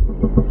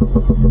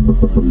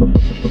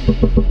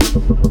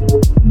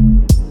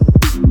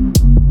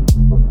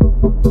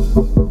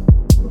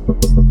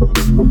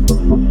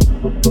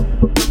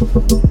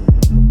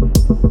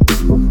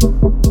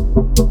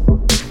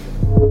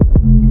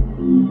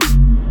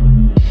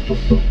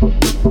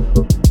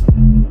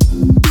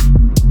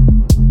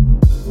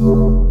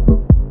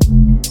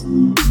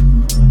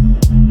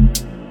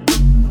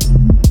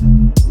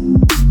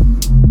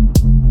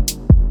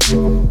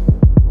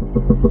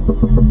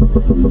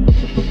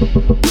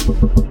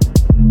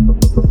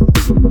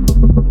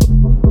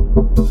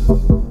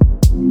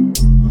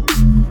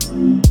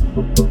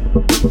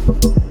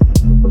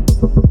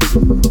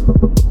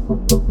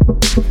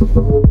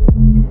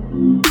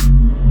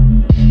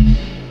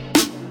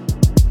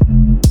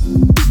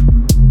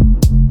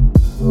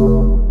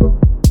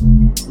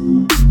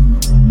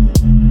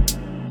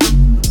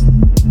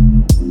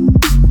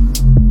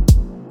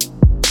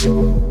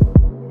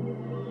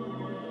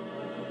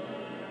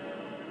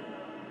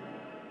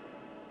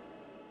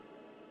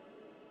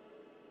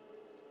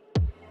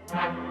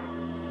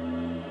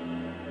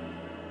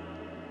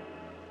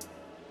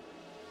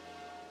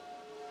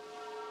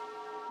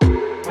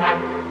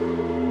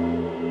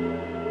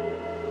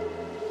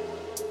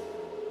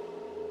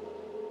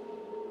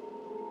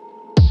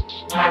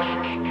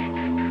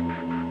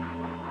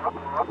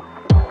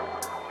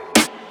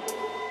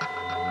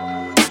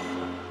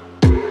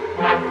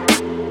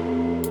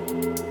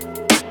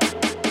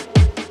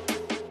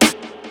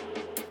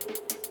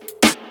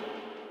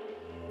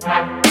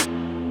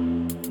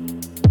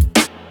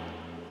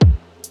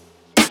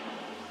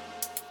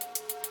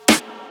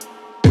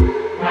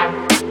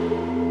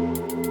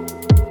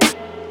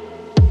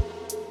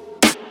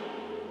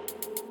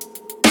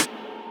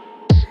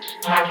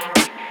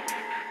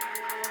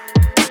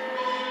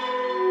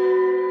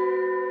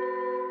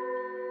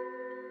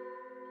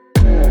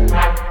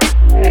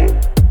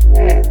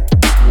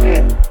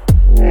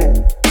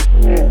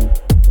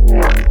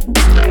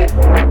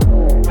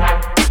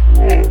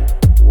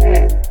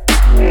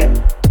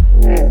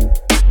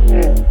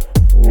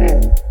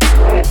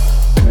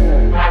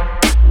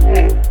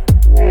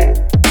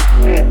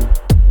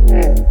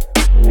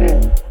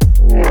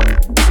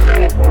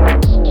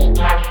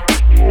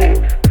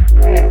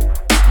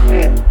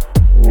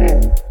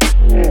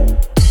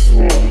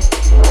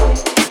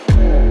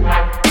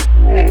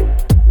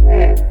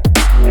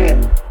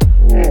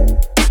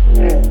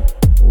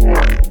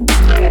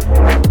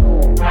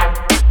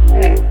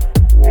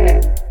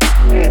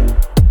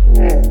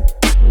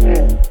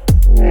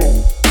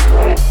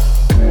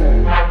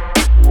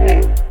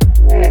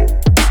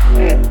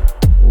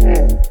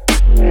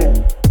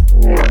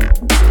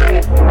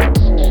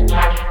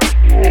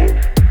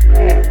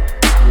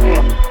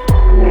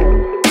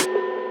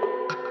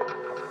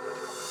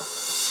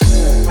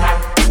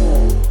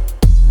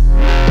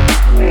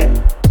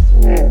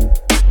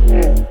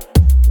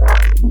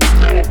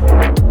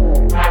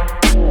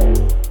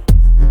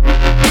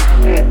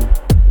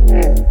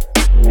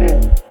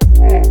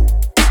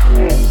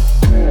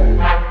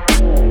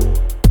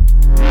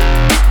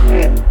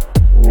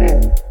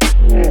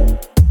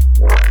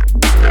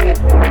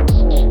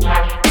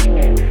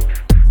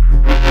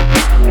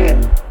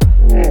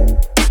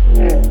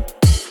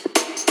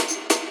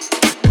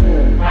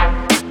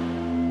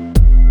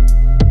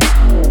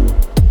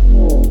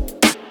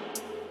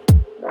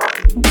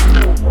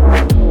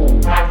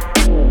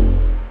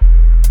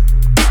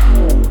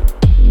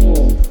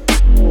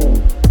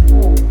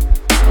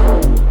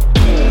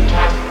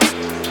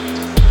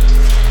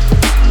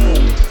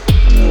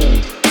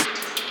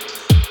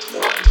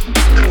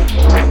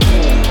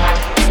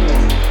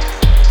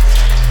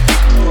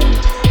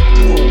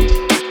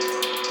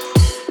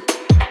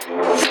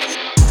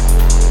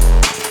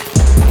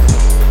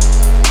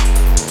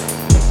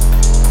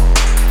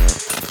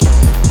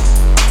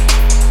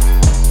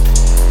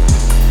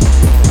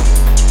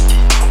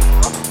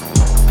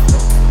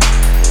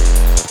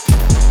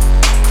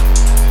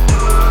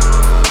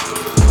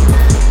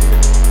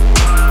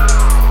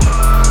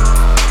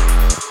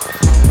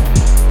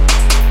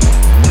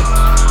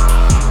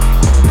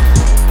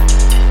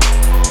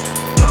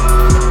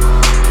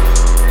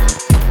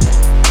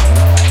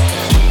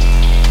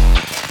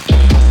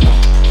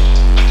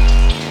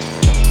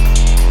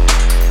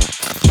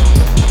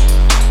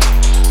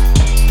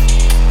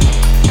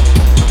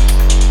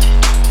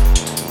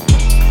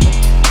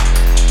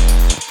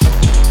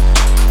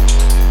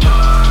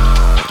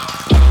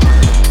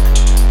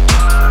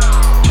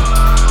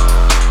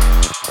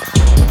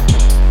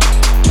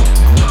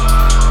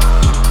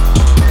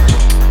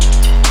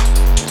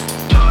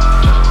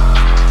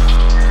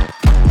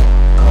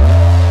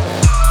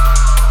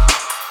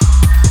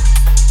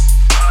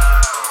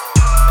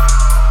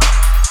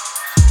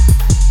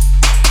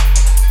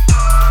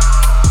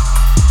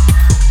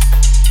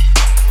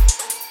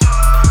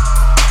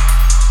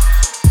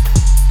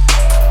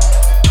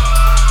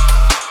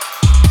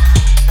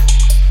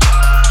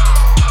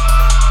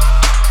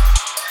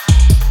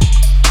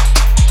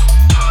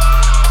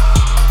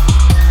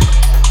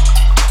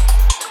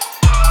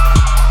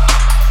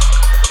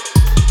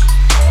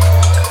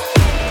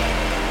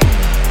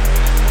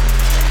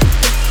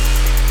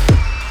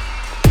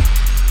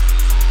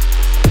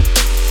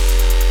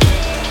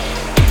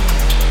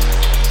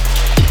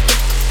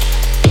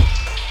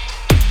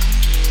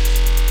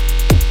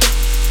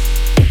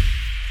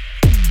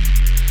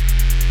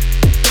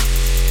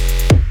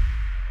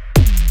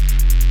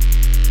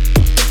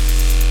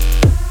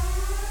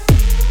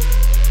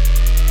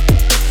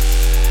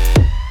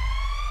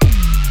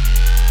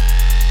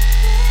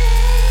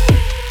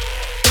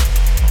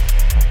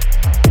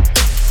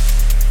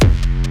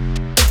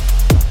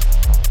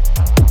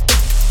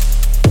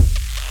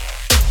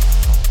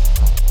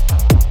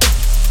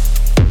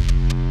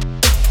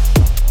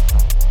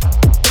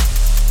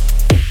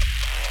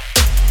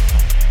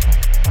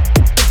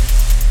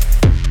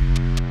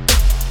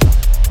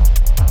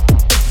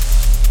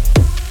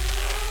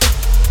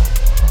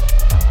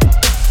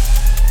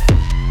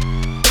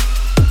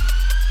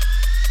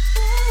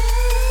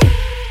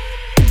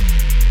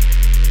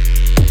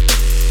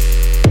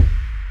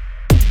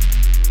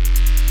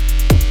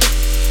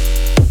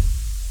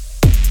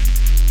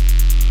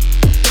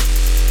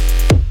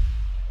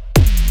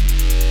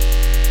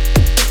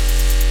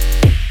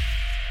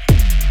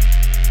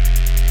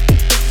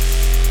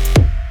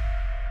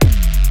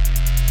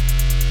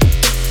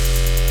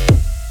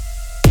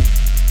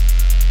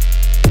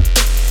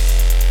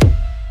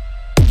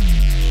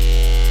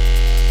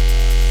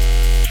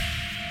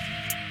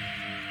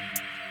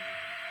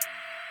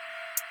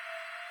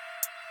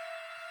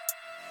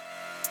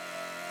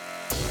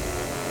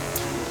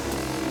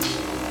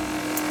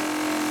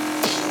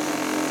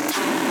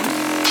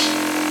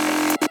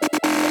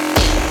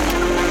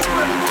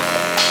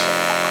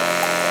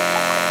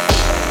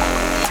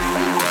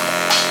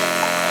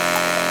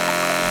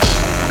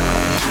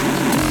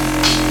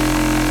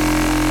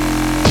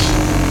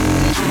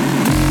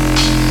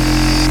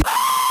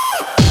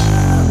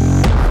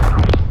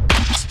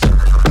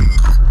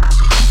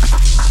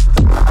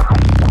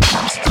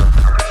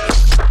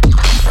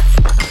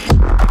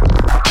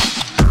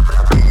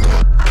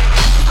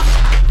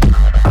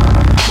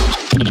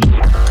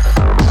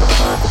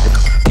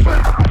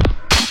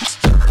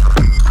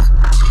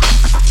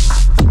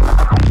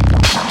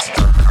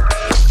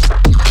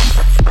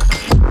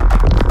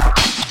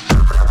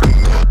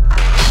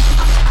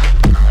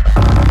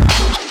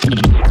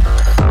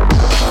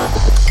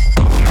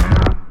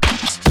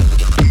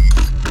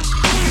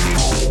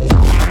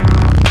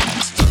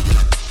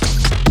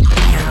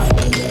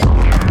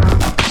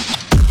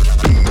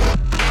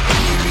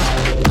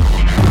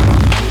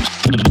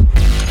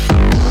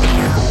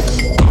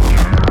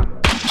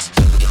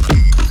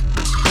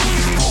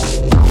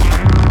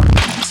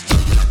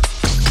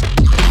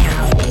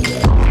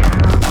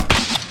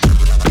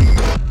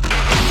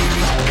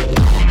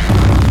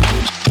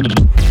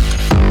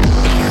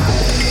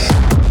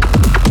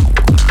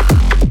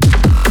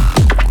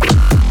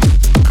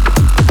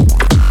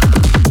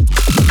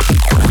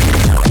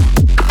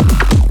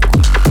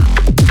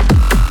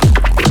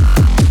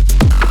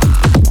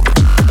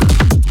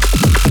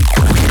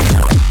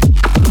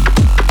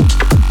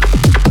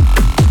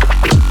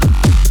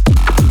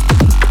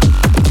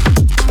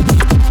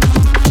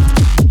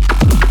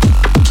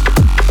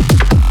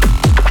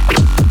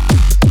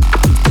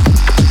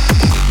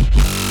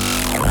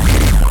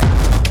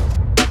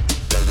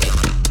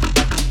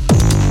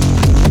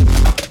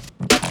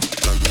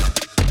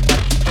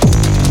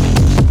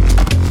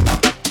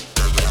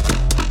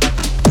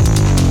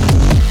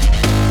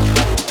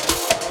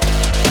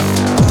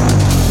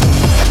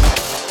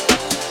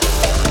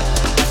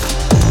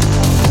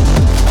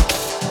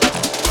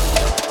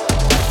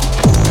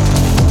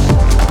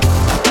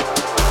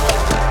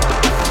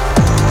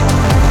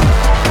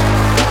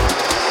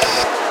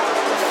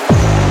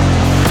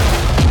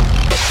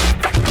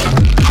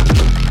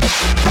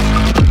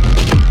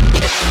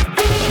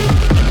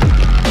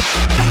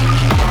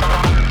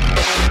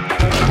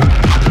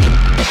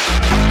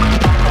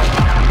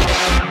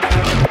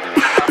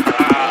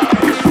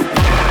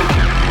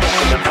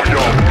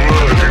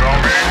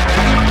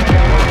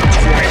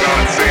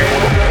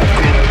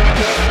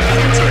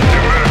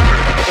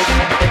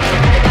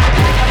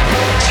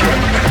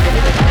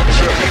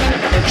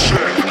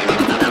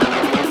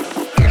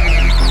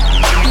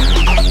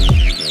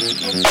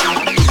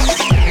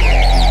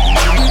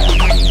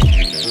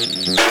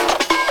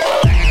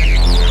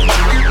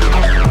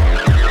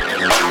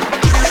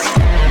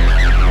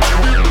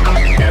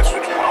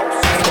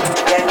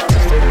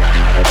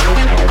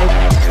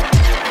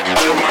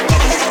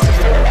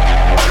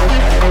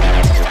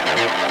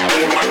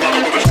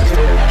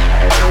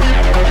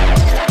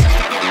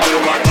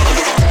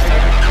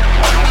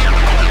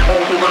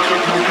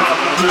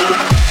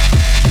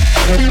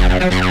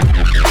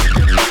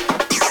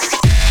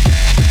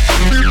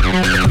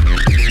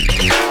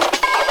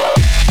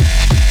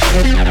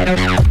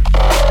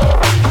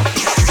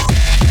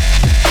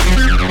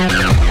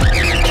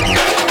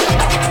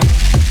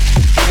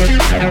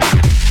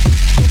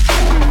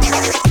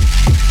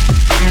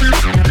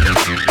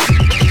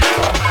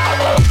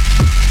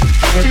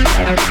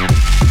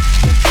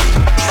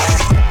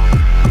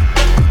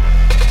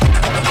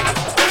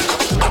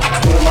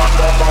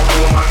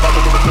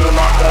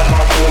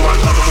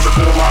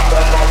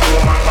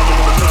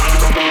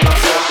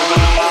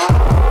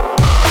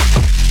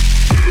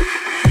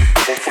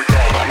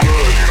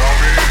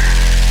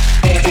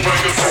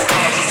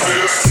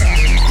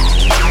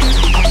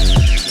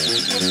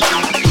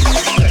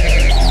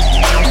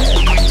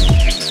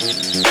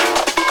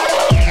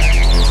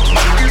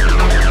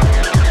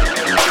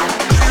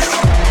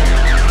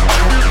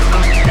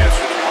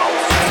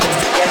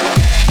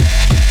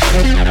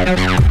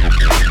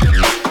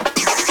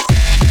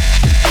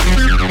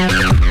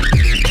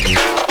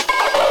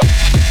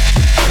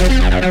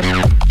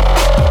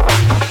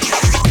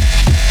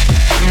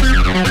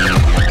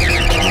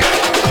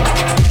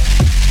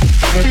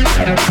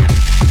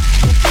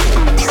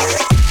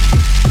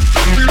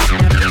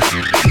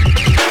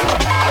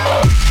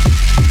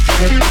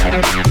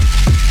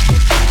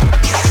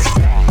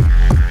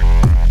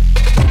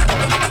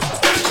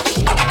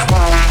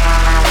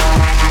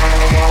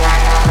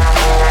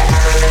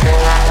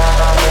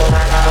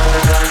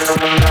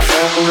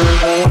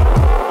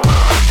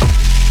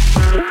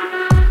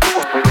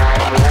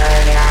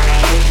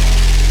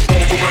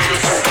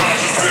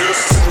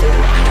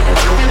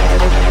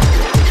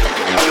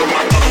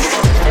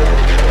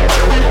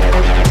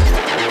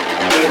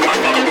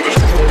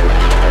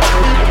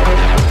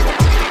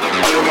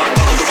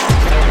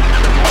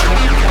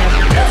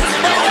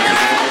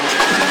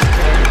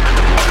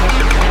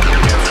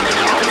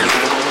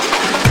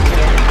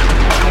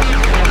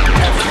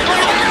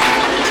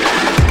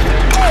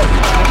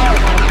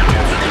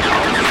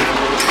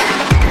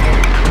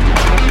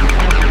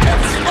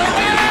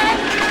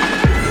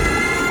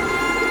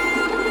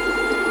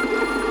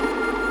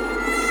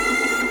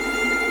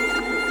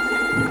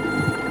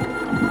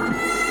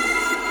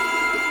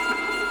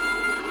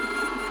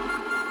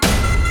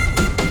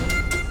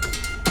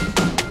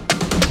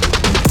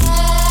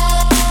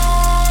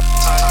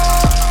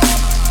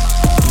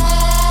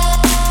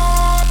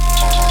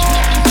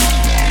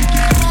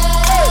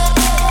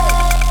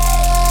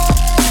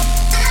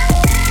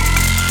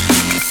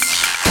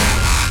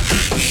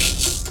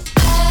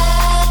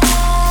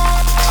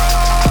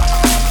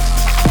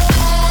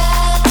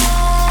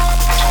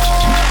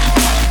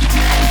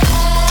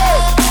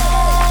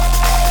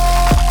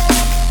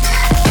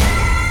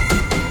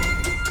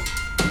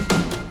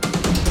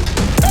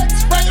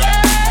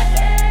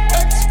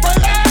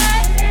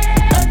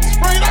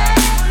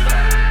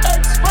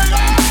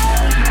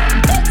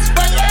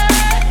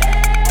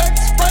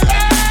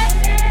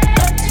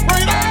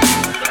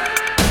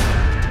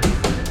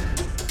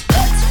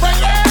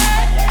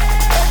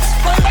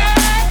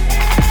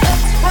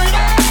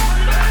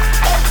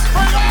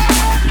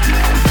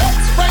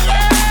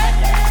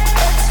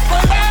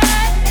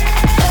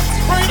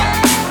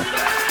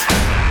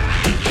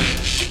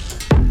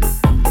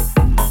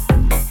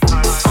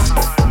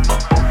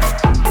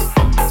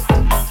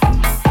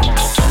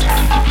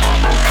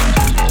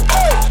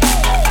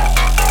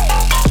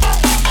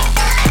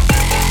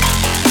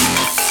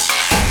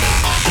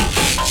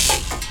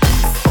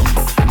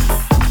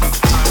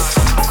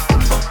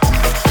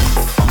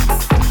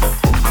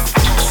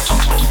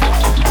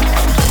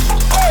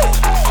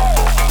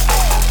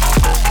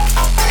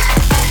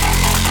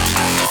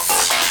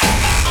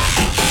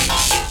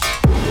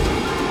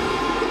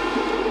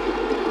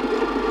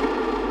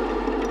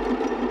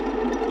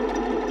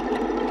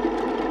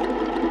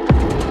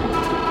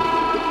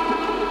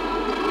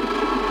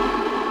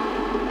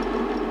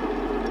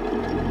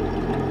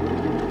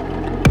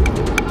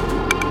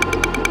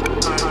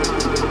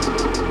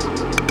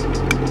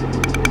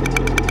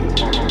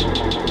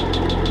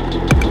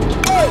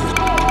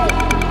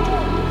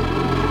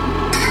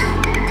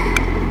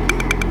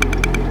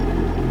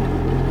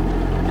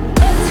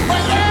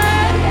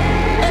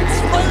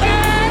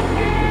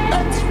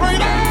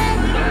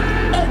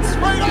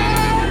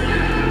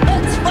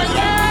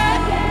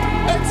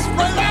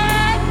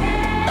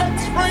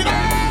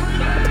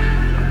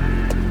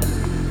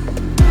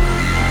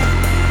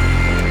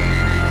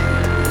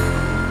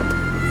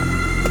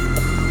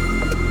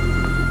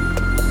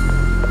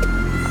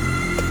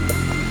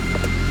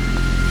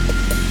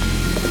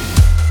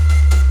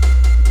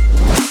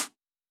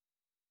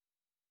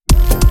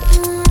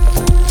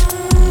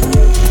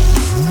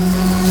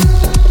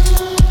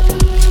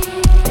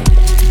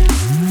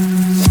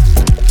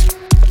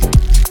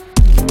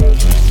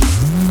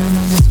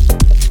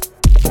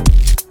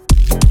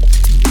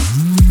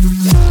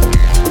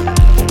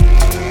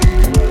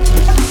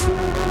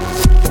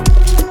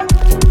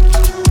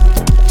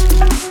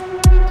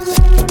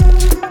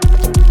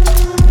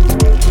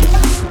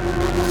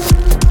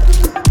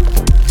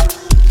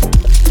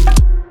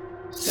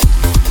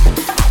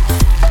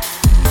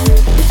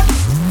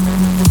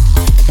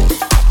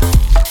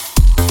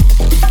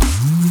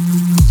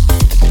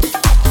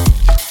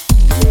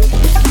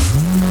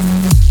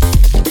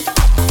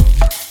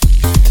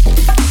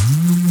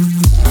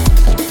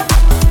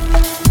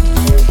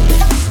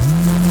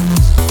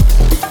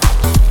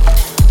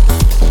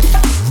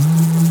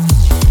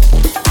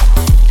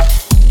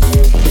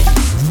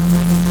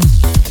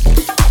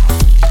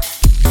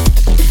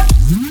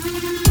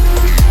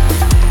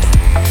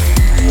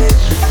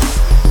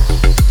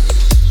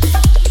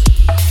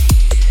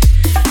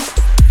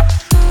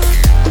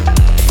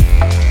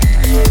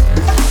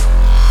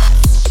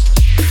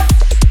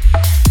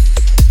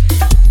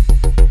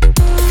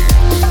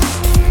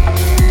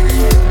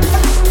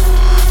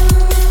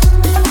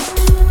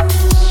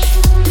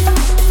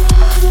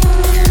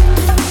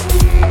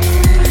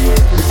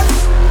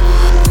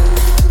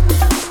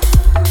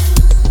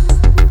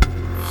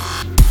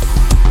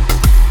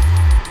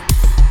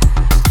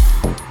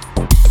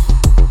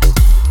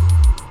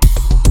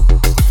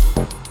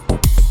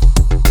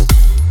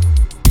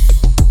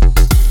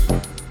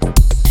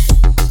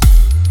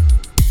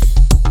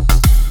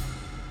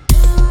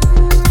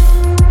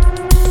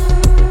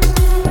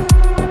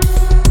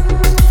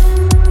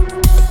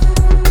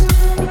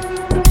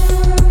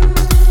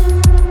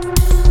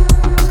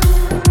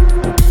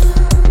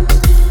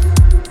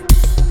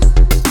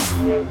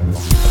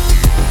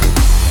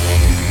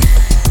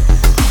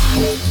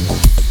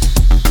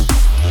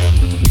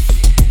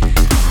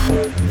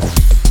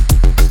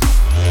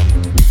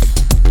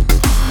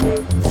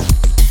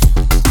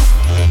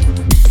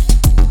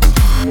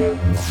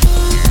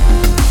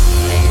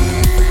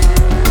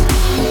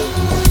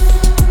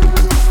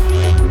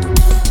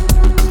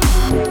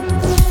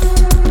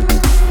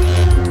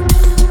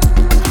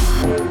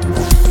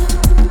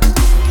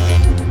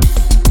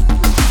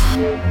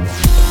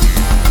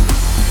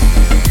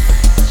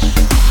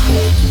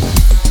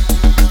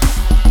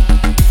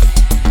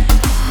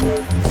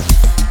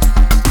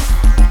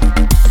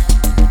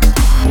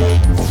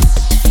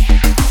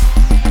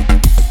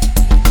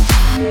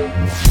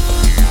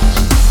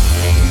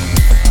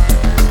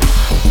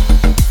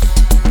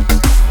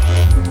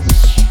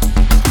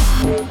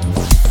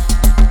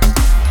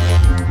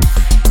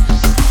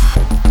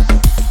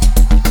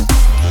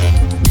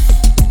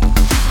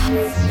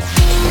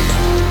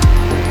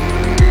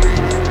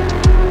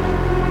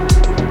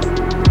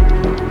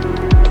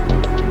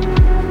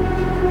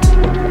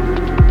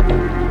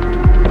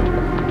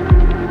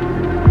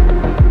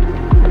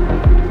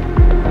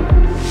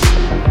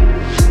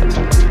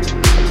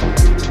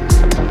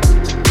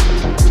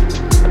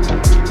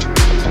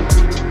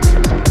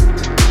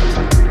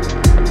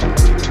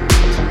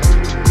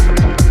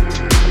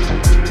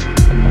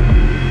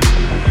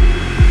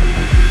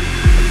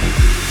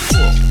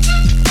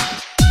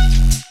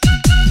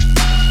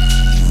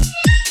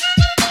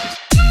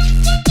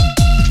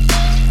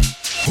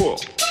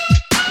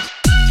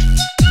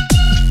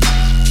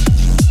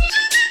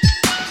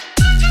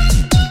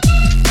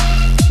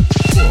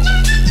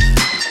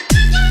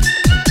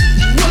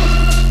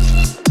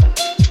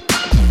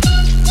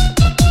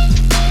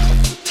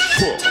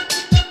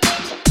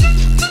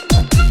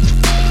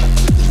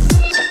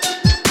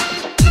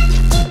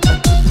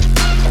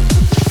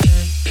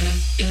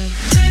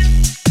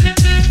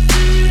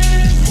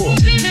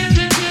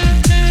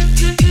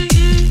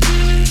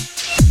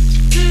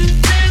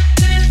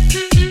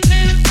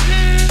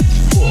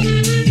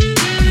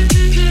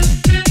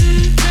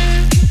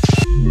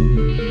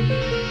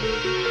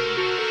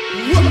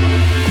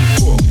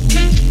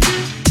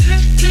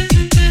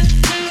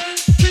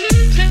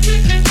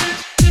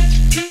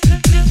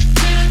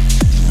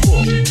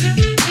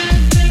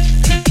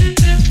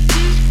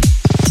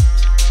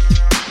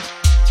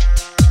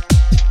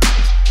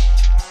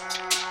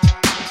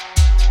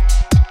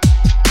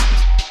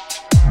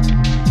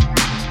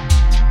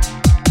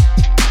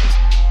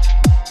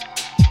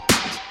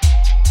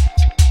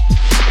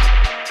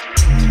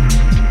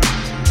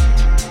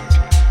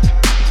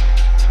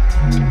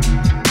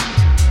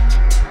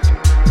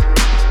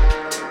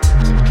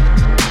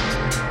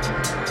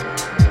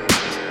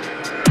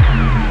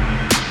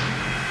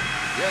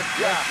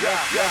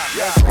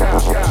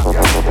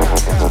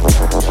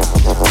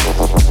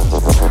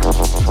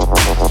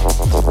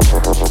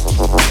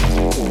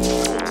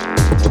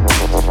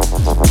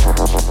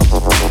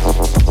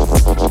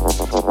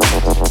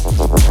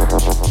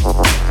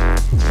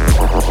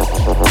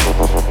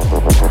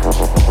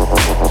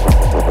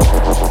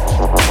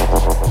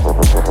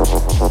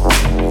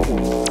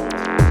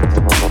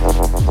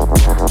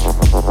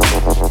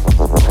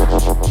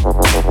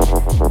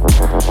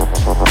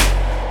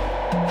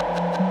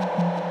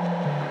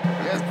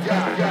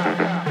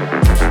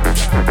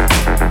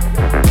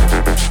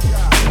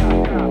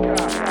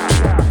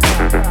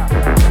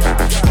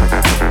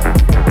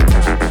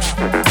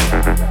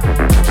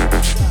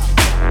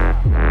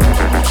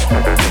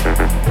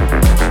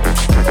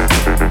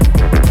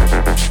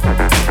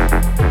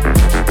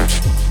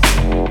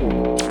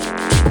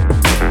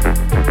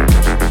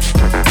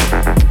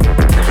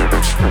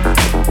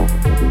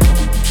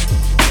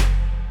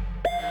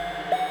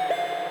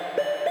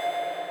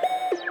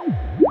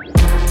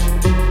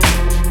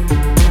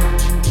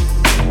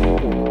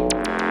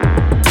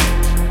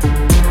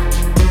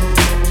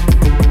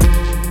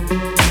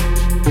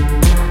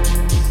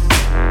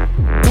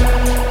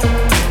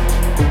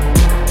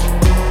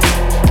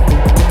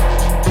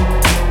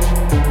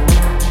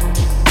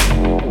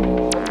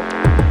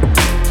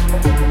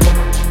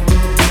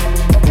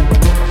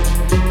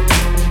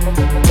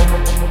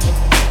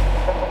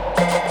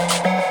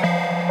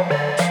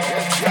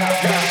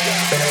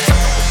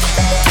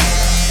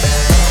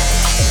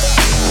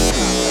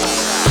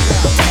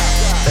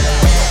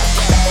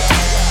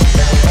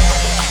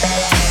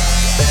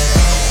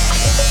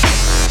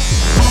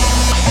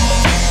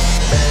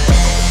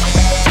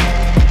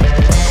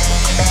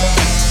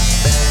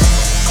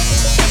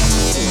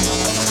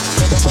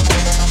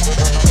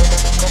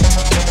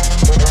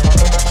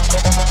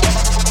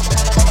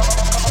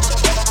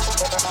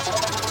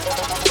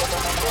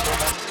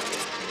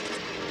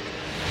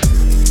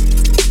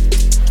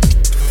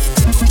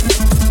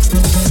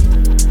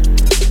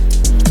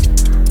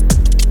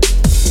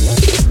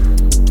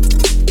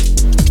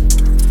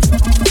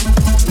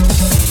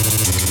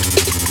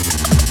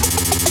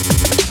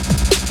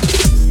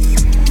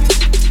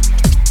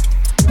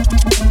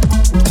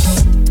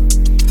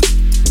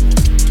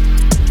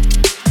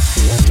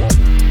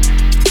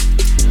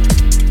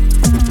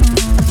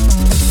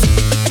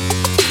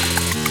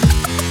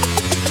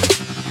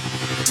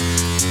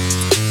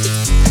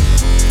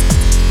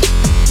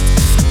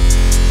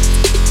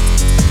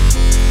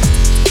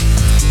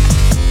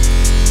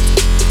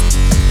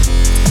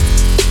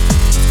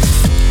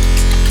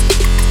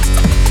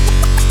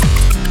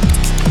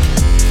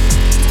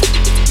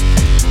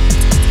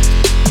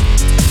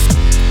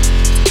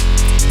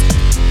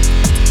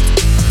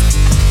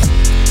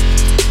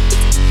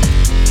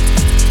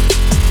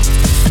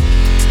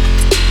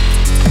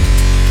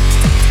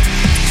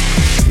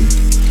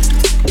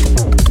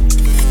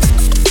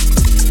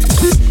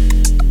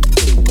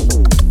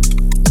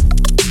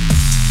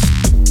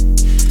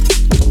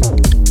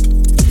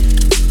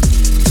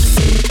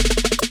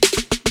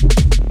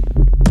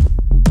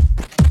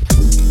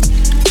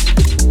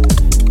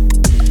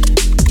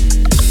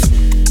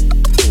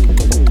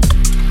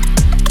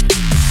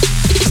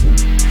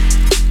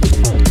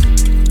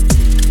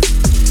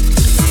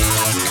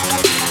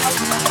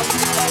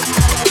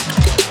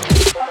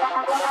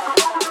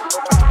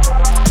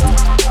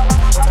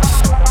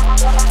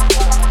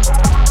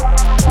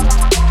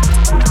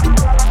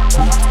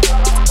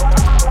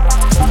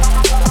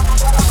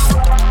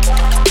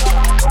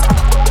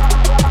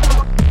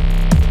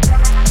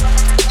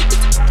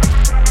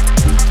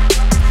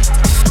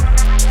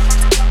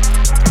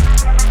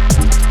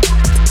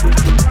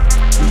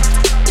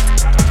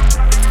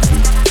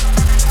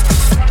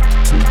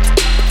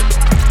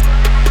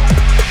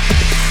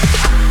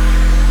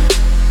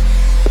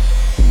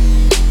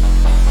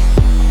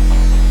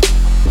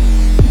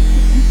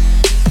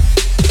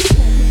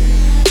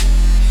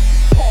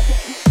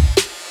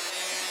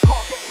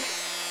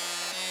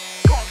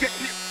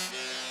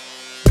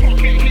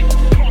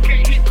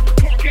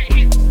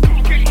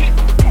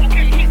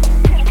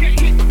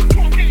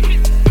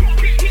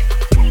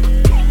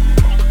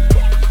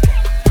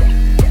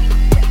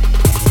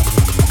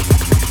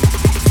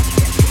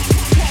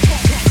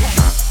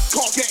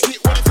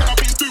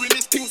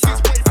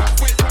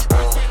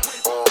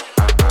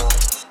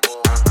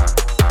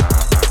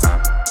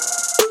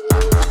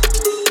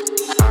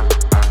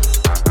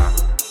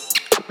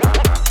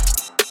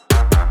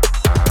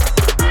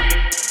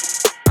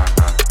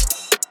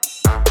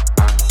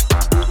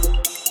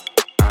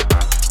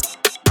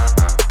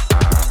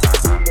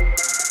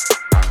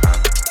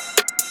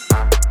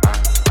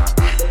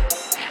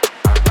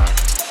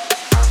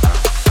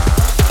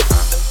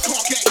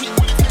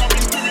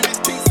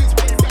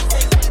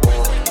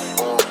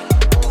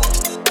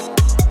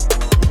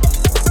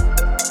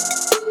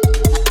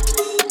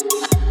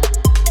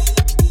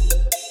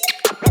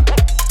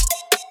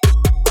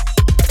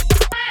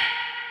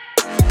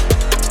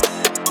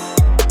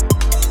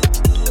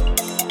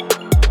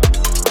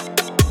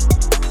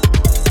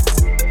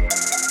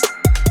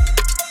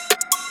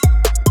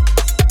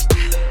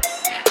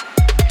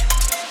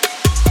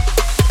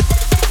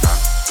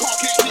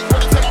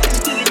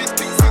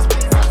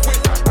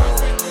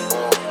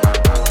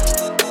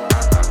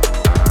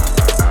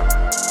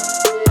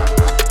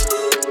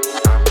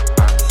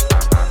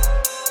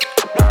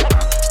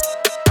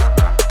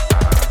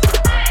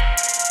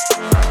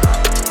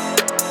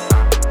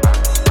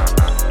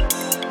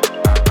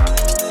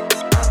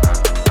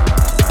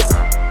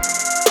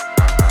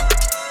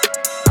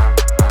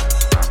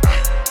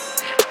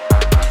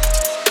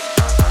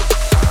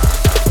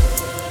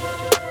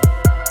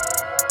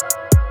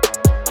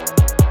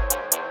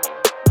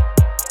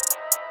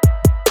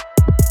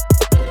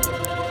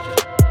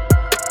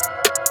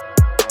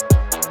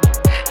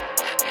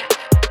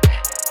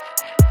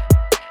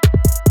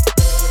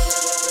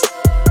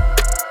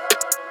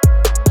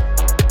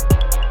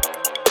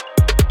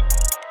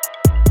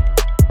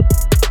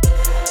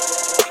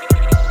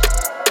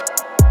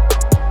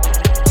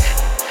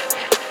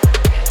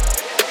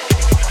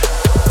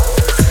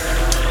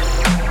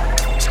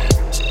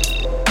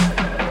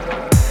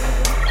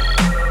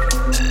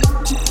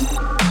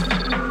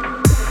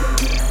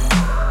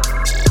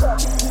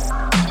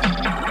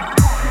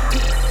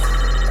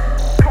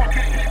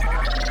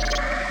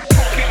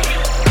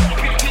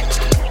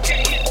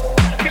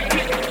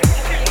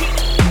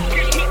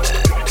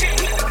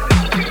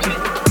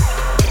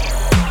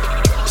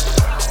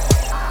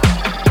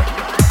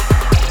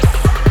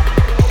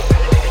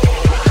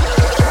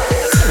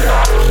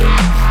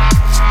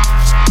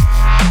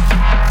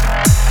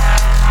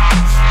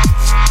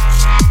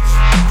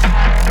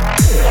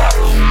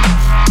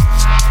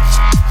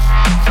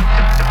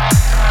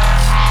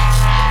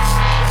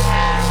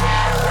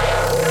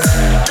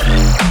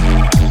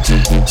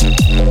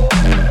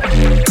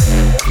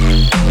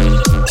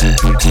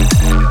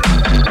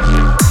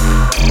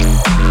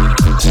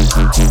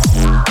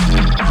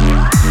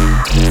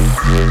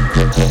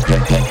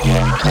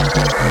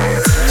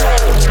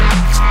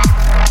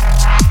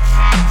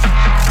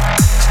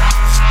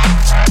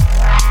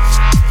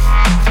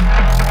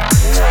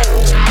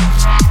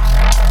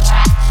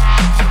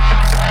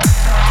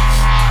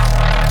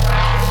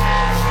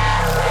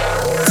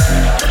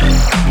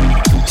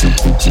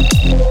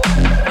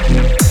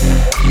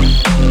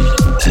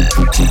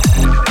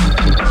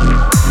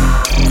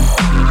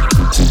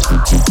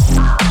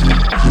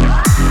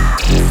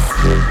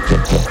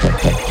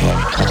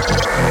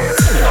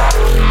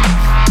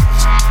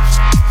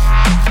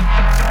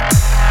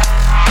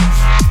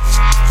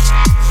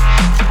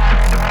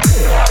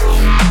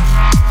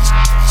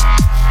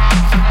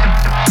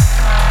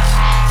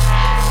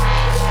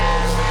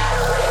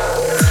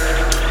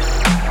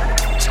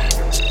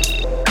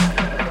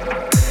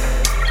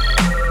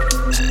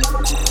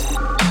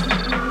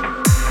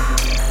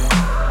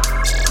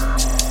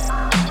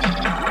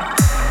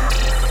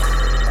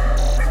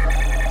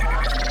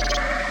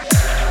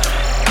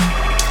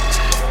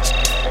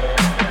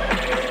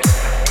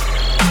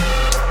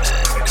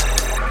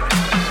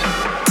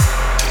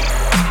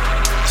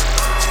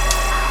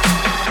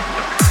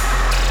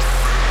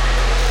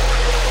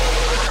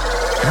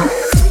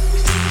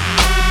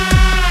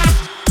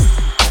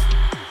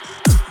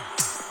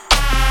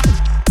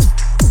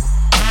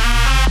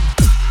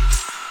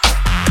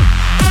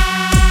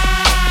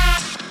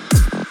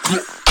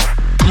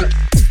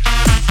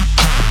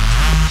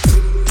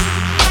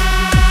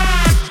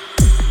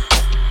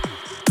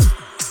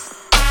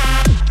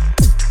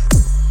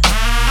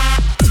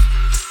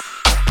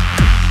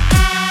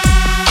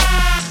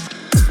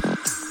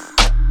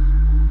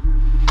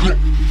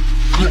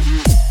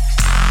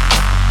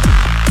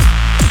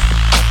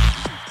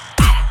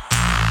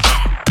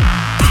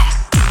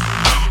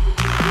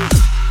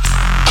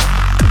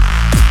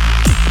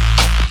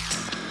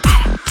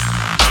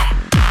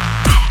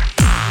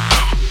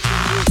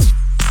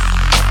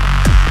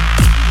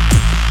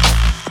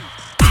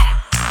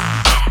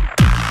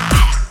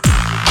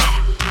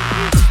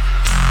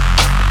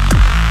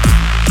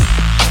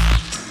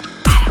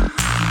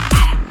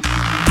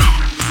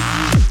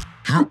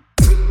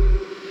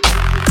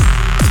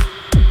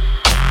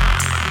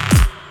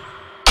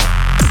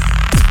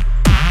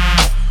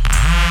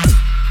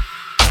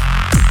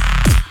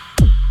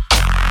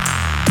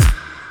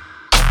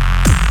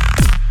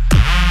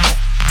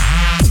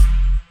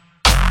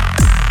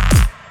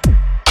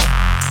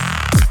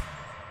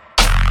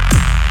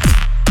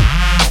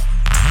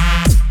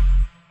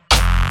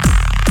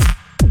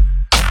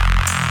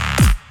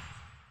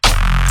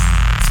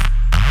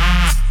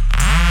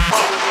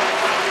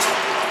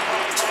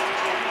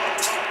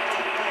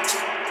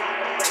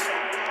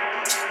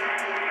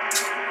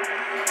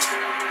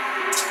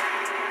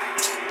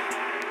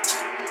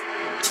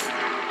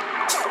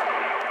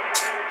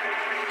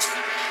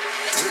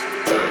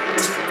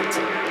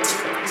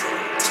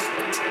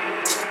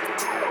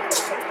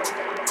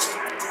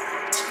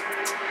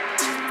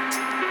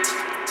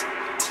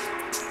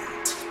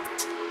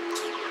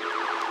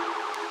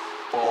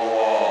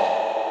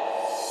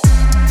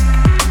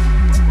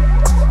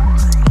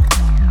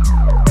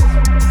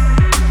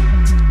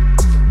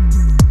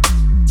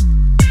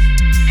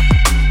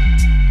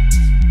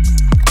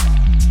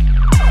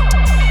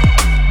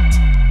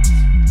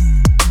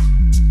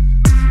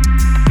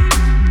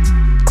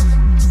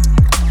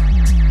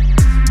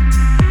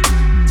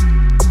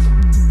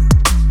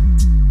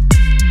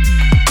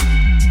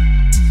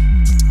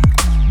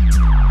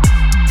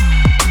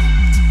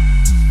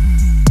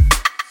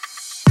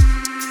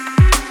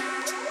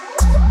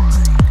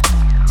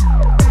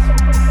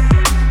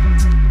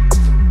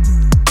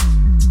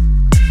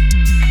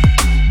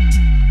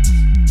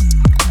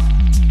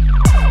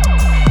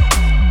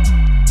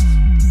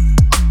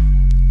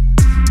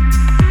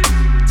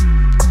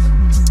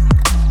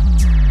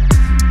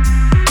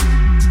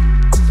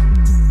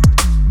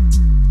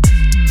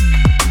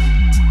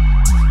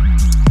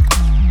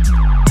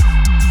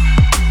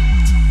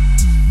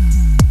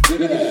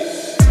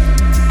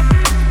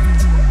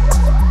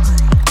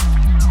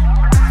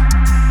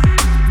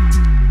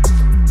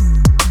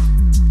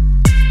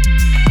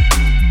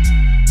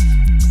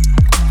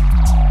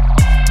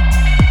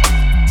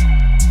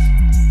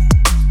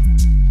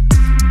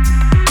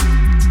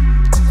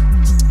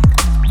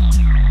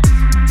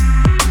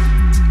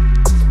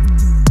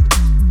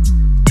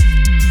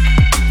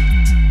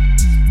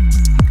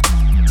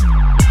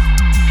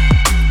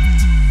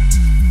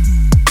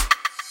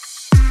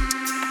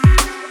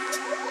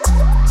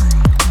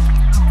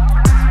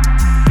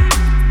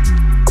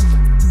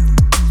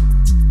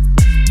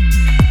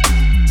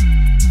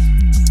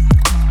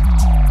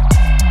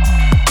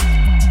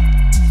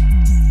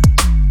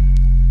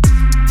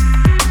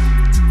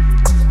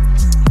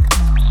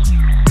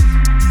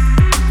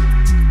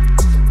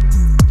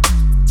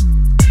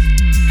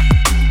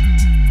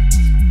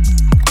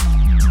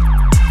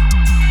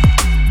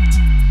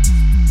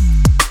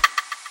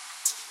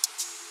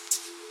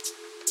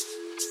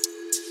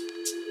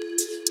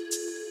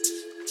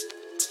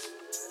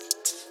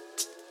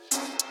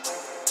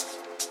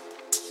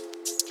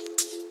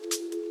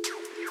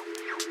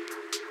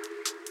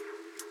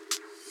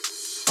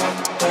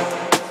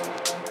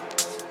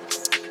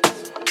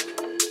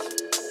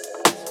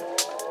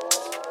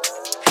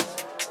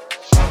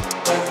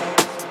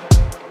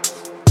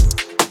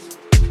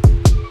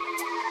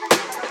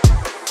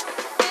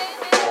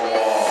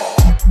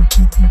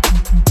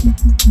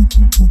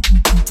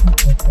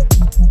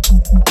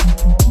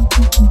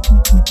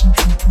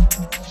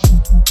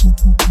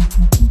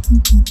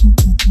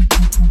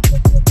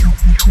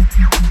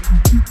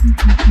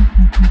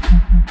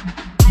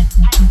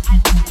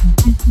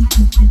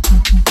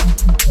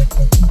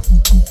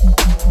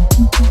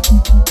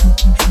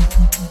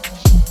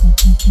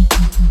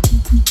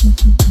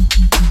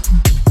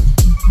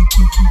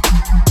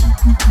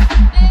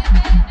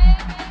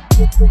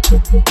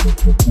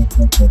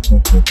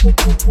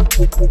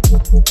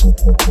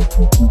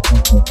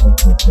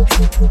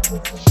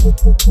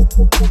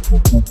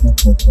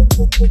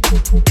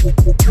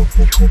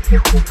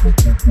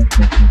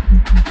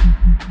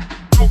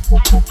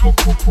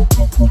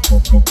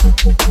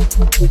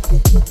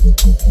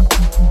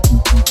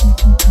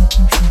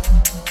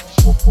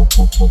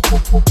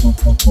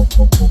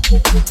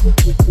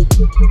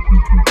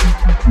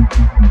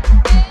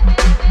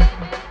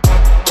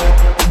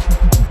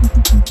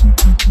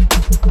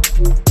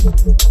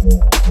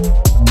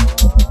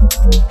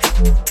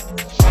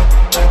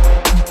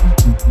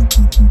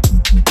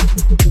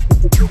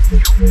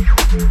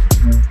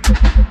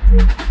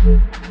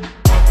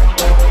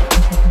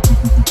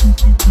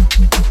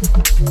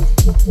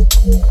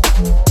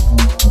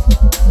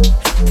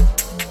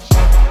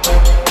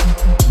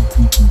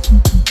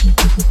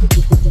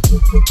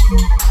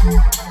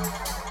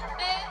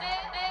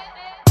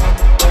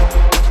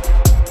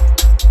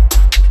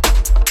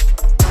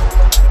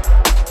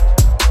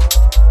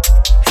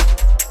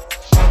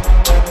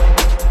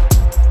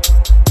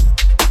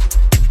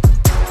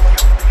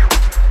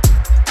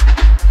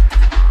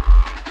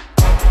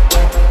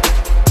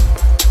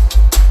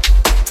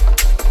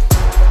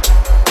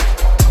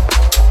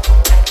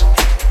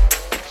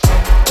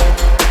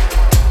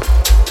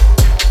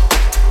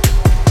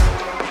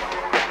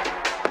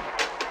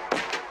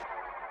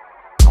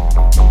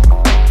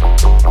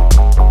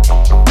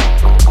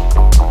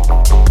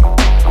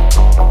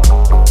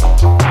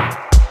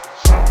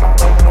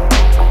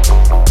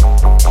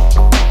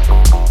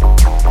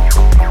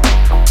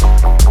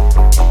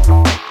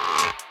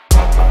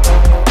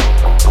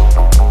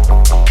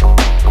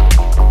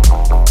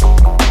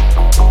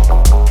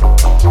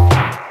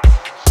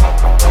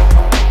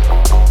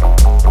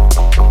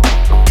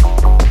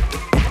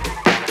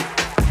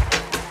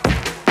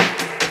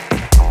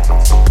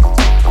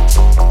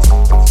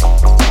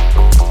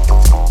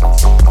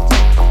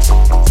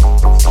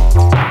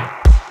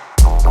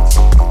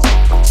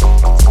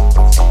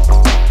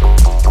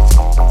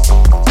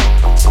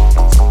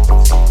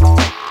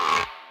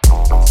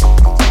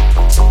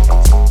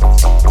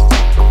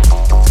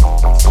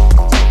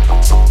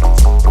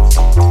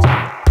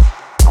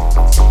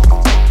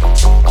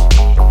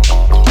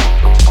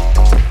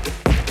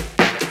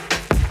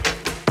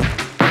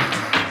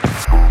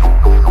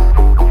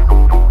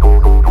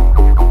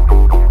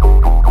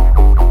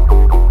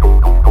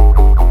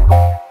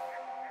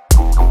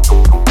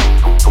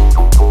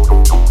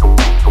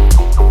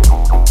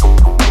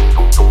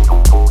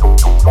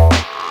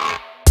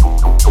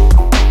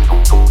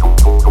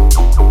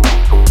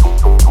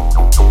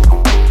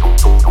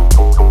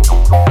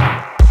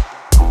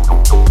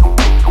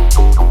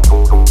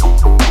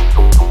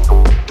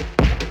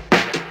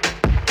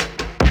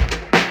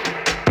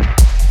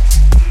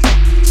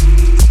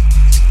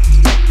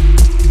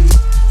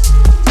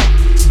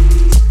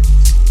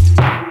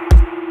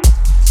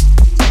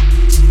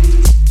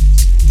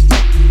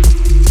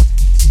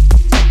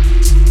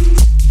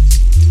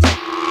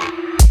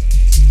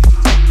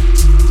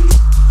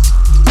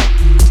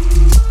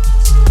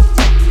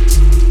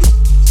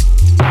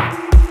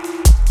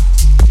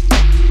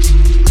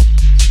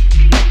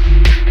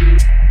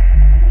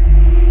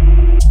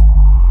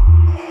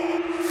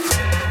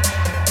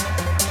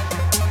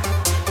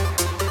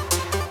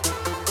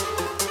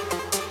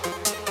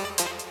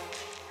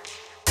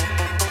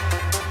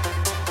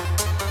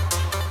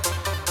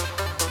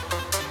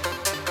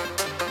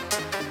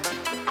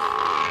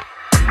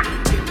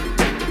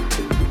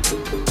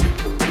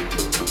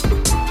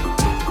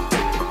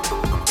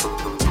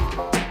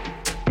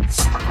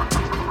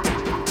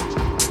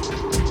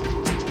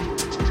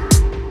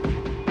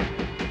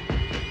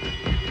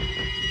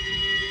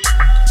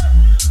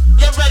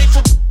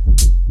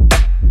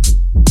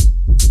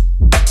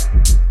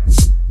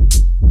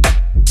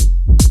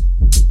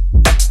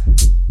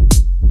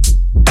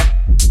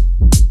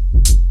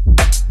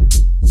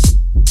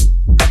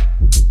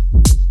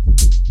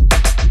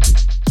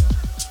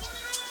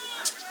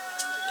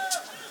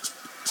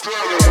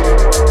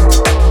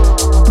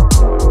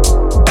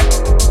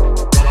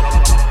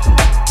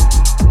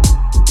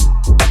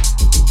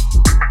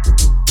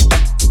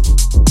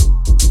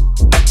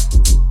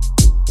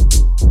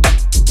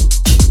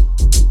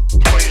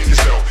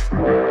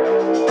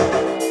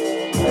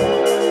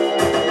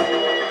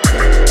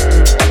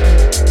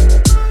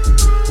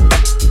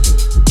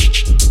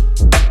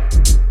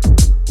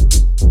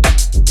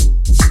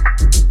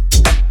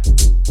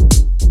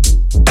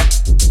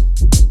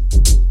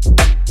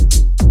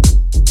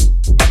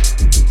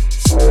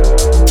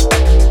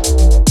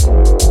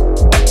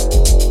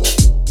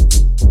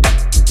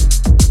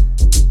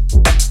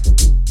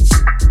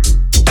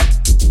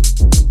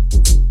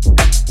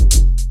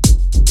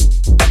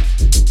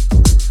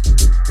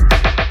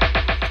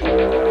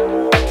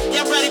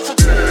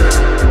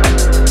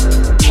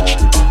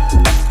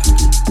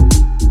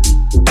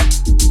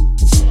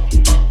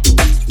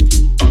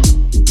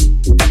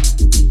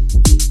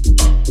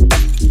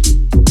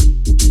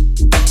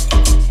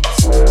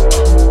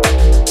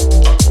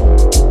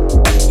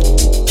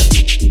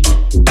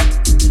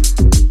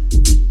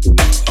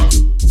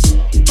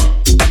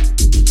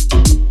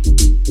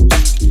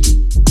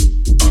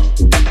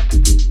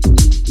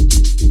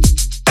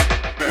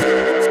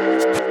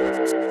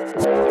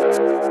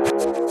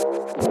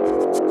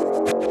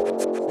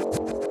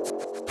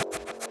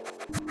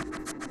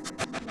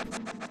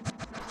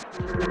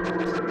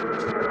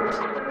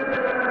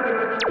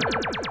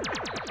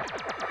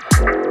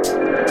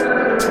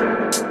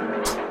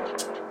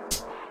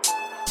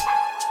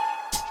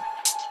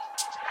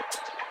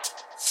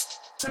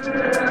 Who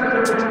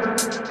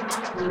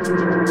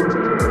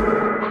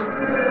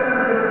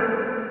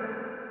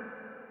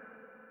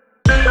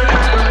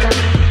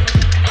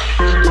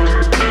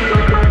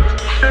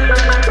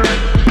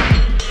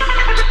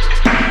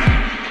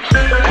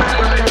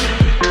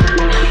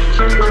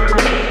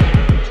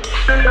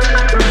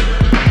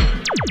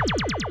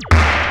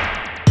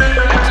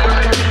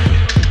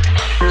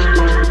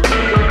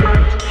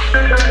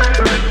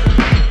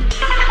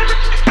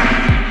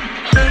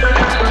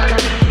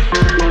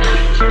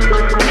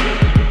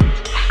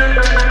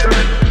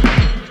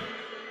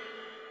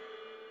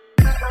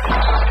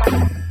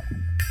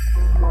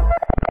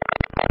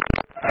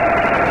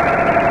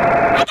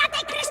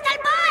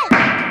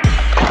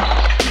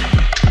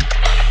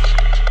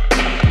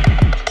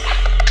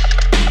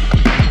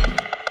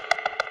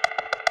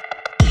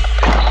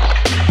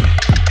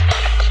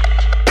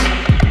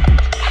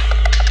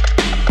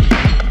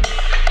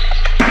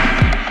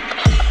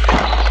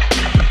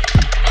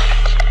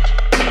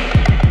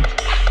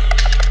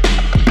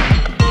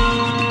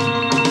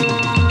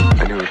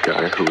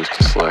was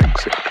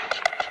dyslexic,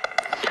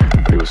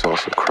 but he was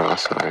also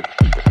cross-eyed,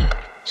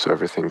 so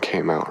everything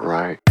came out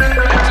right.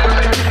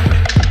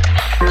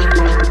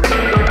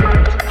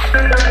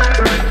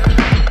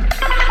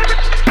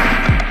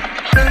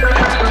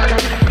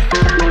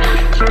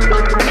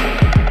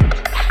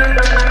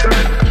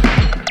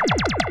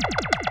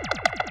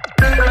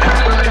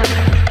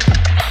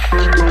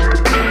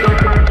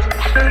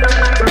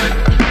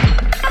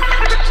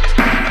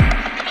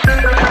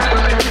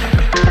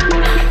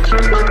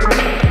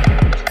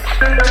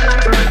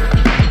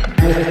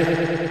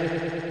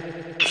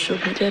 She'll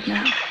be dead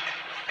now.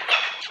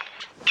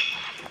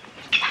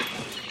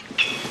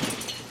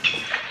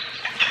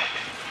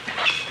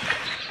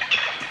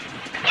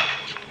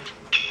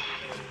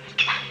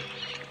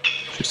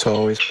 She's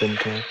always been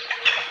dead.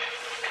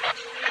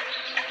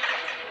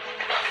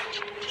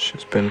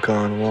 She's been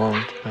gone a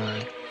long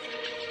time.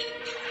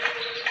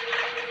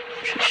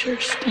 She sure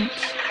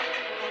stinks.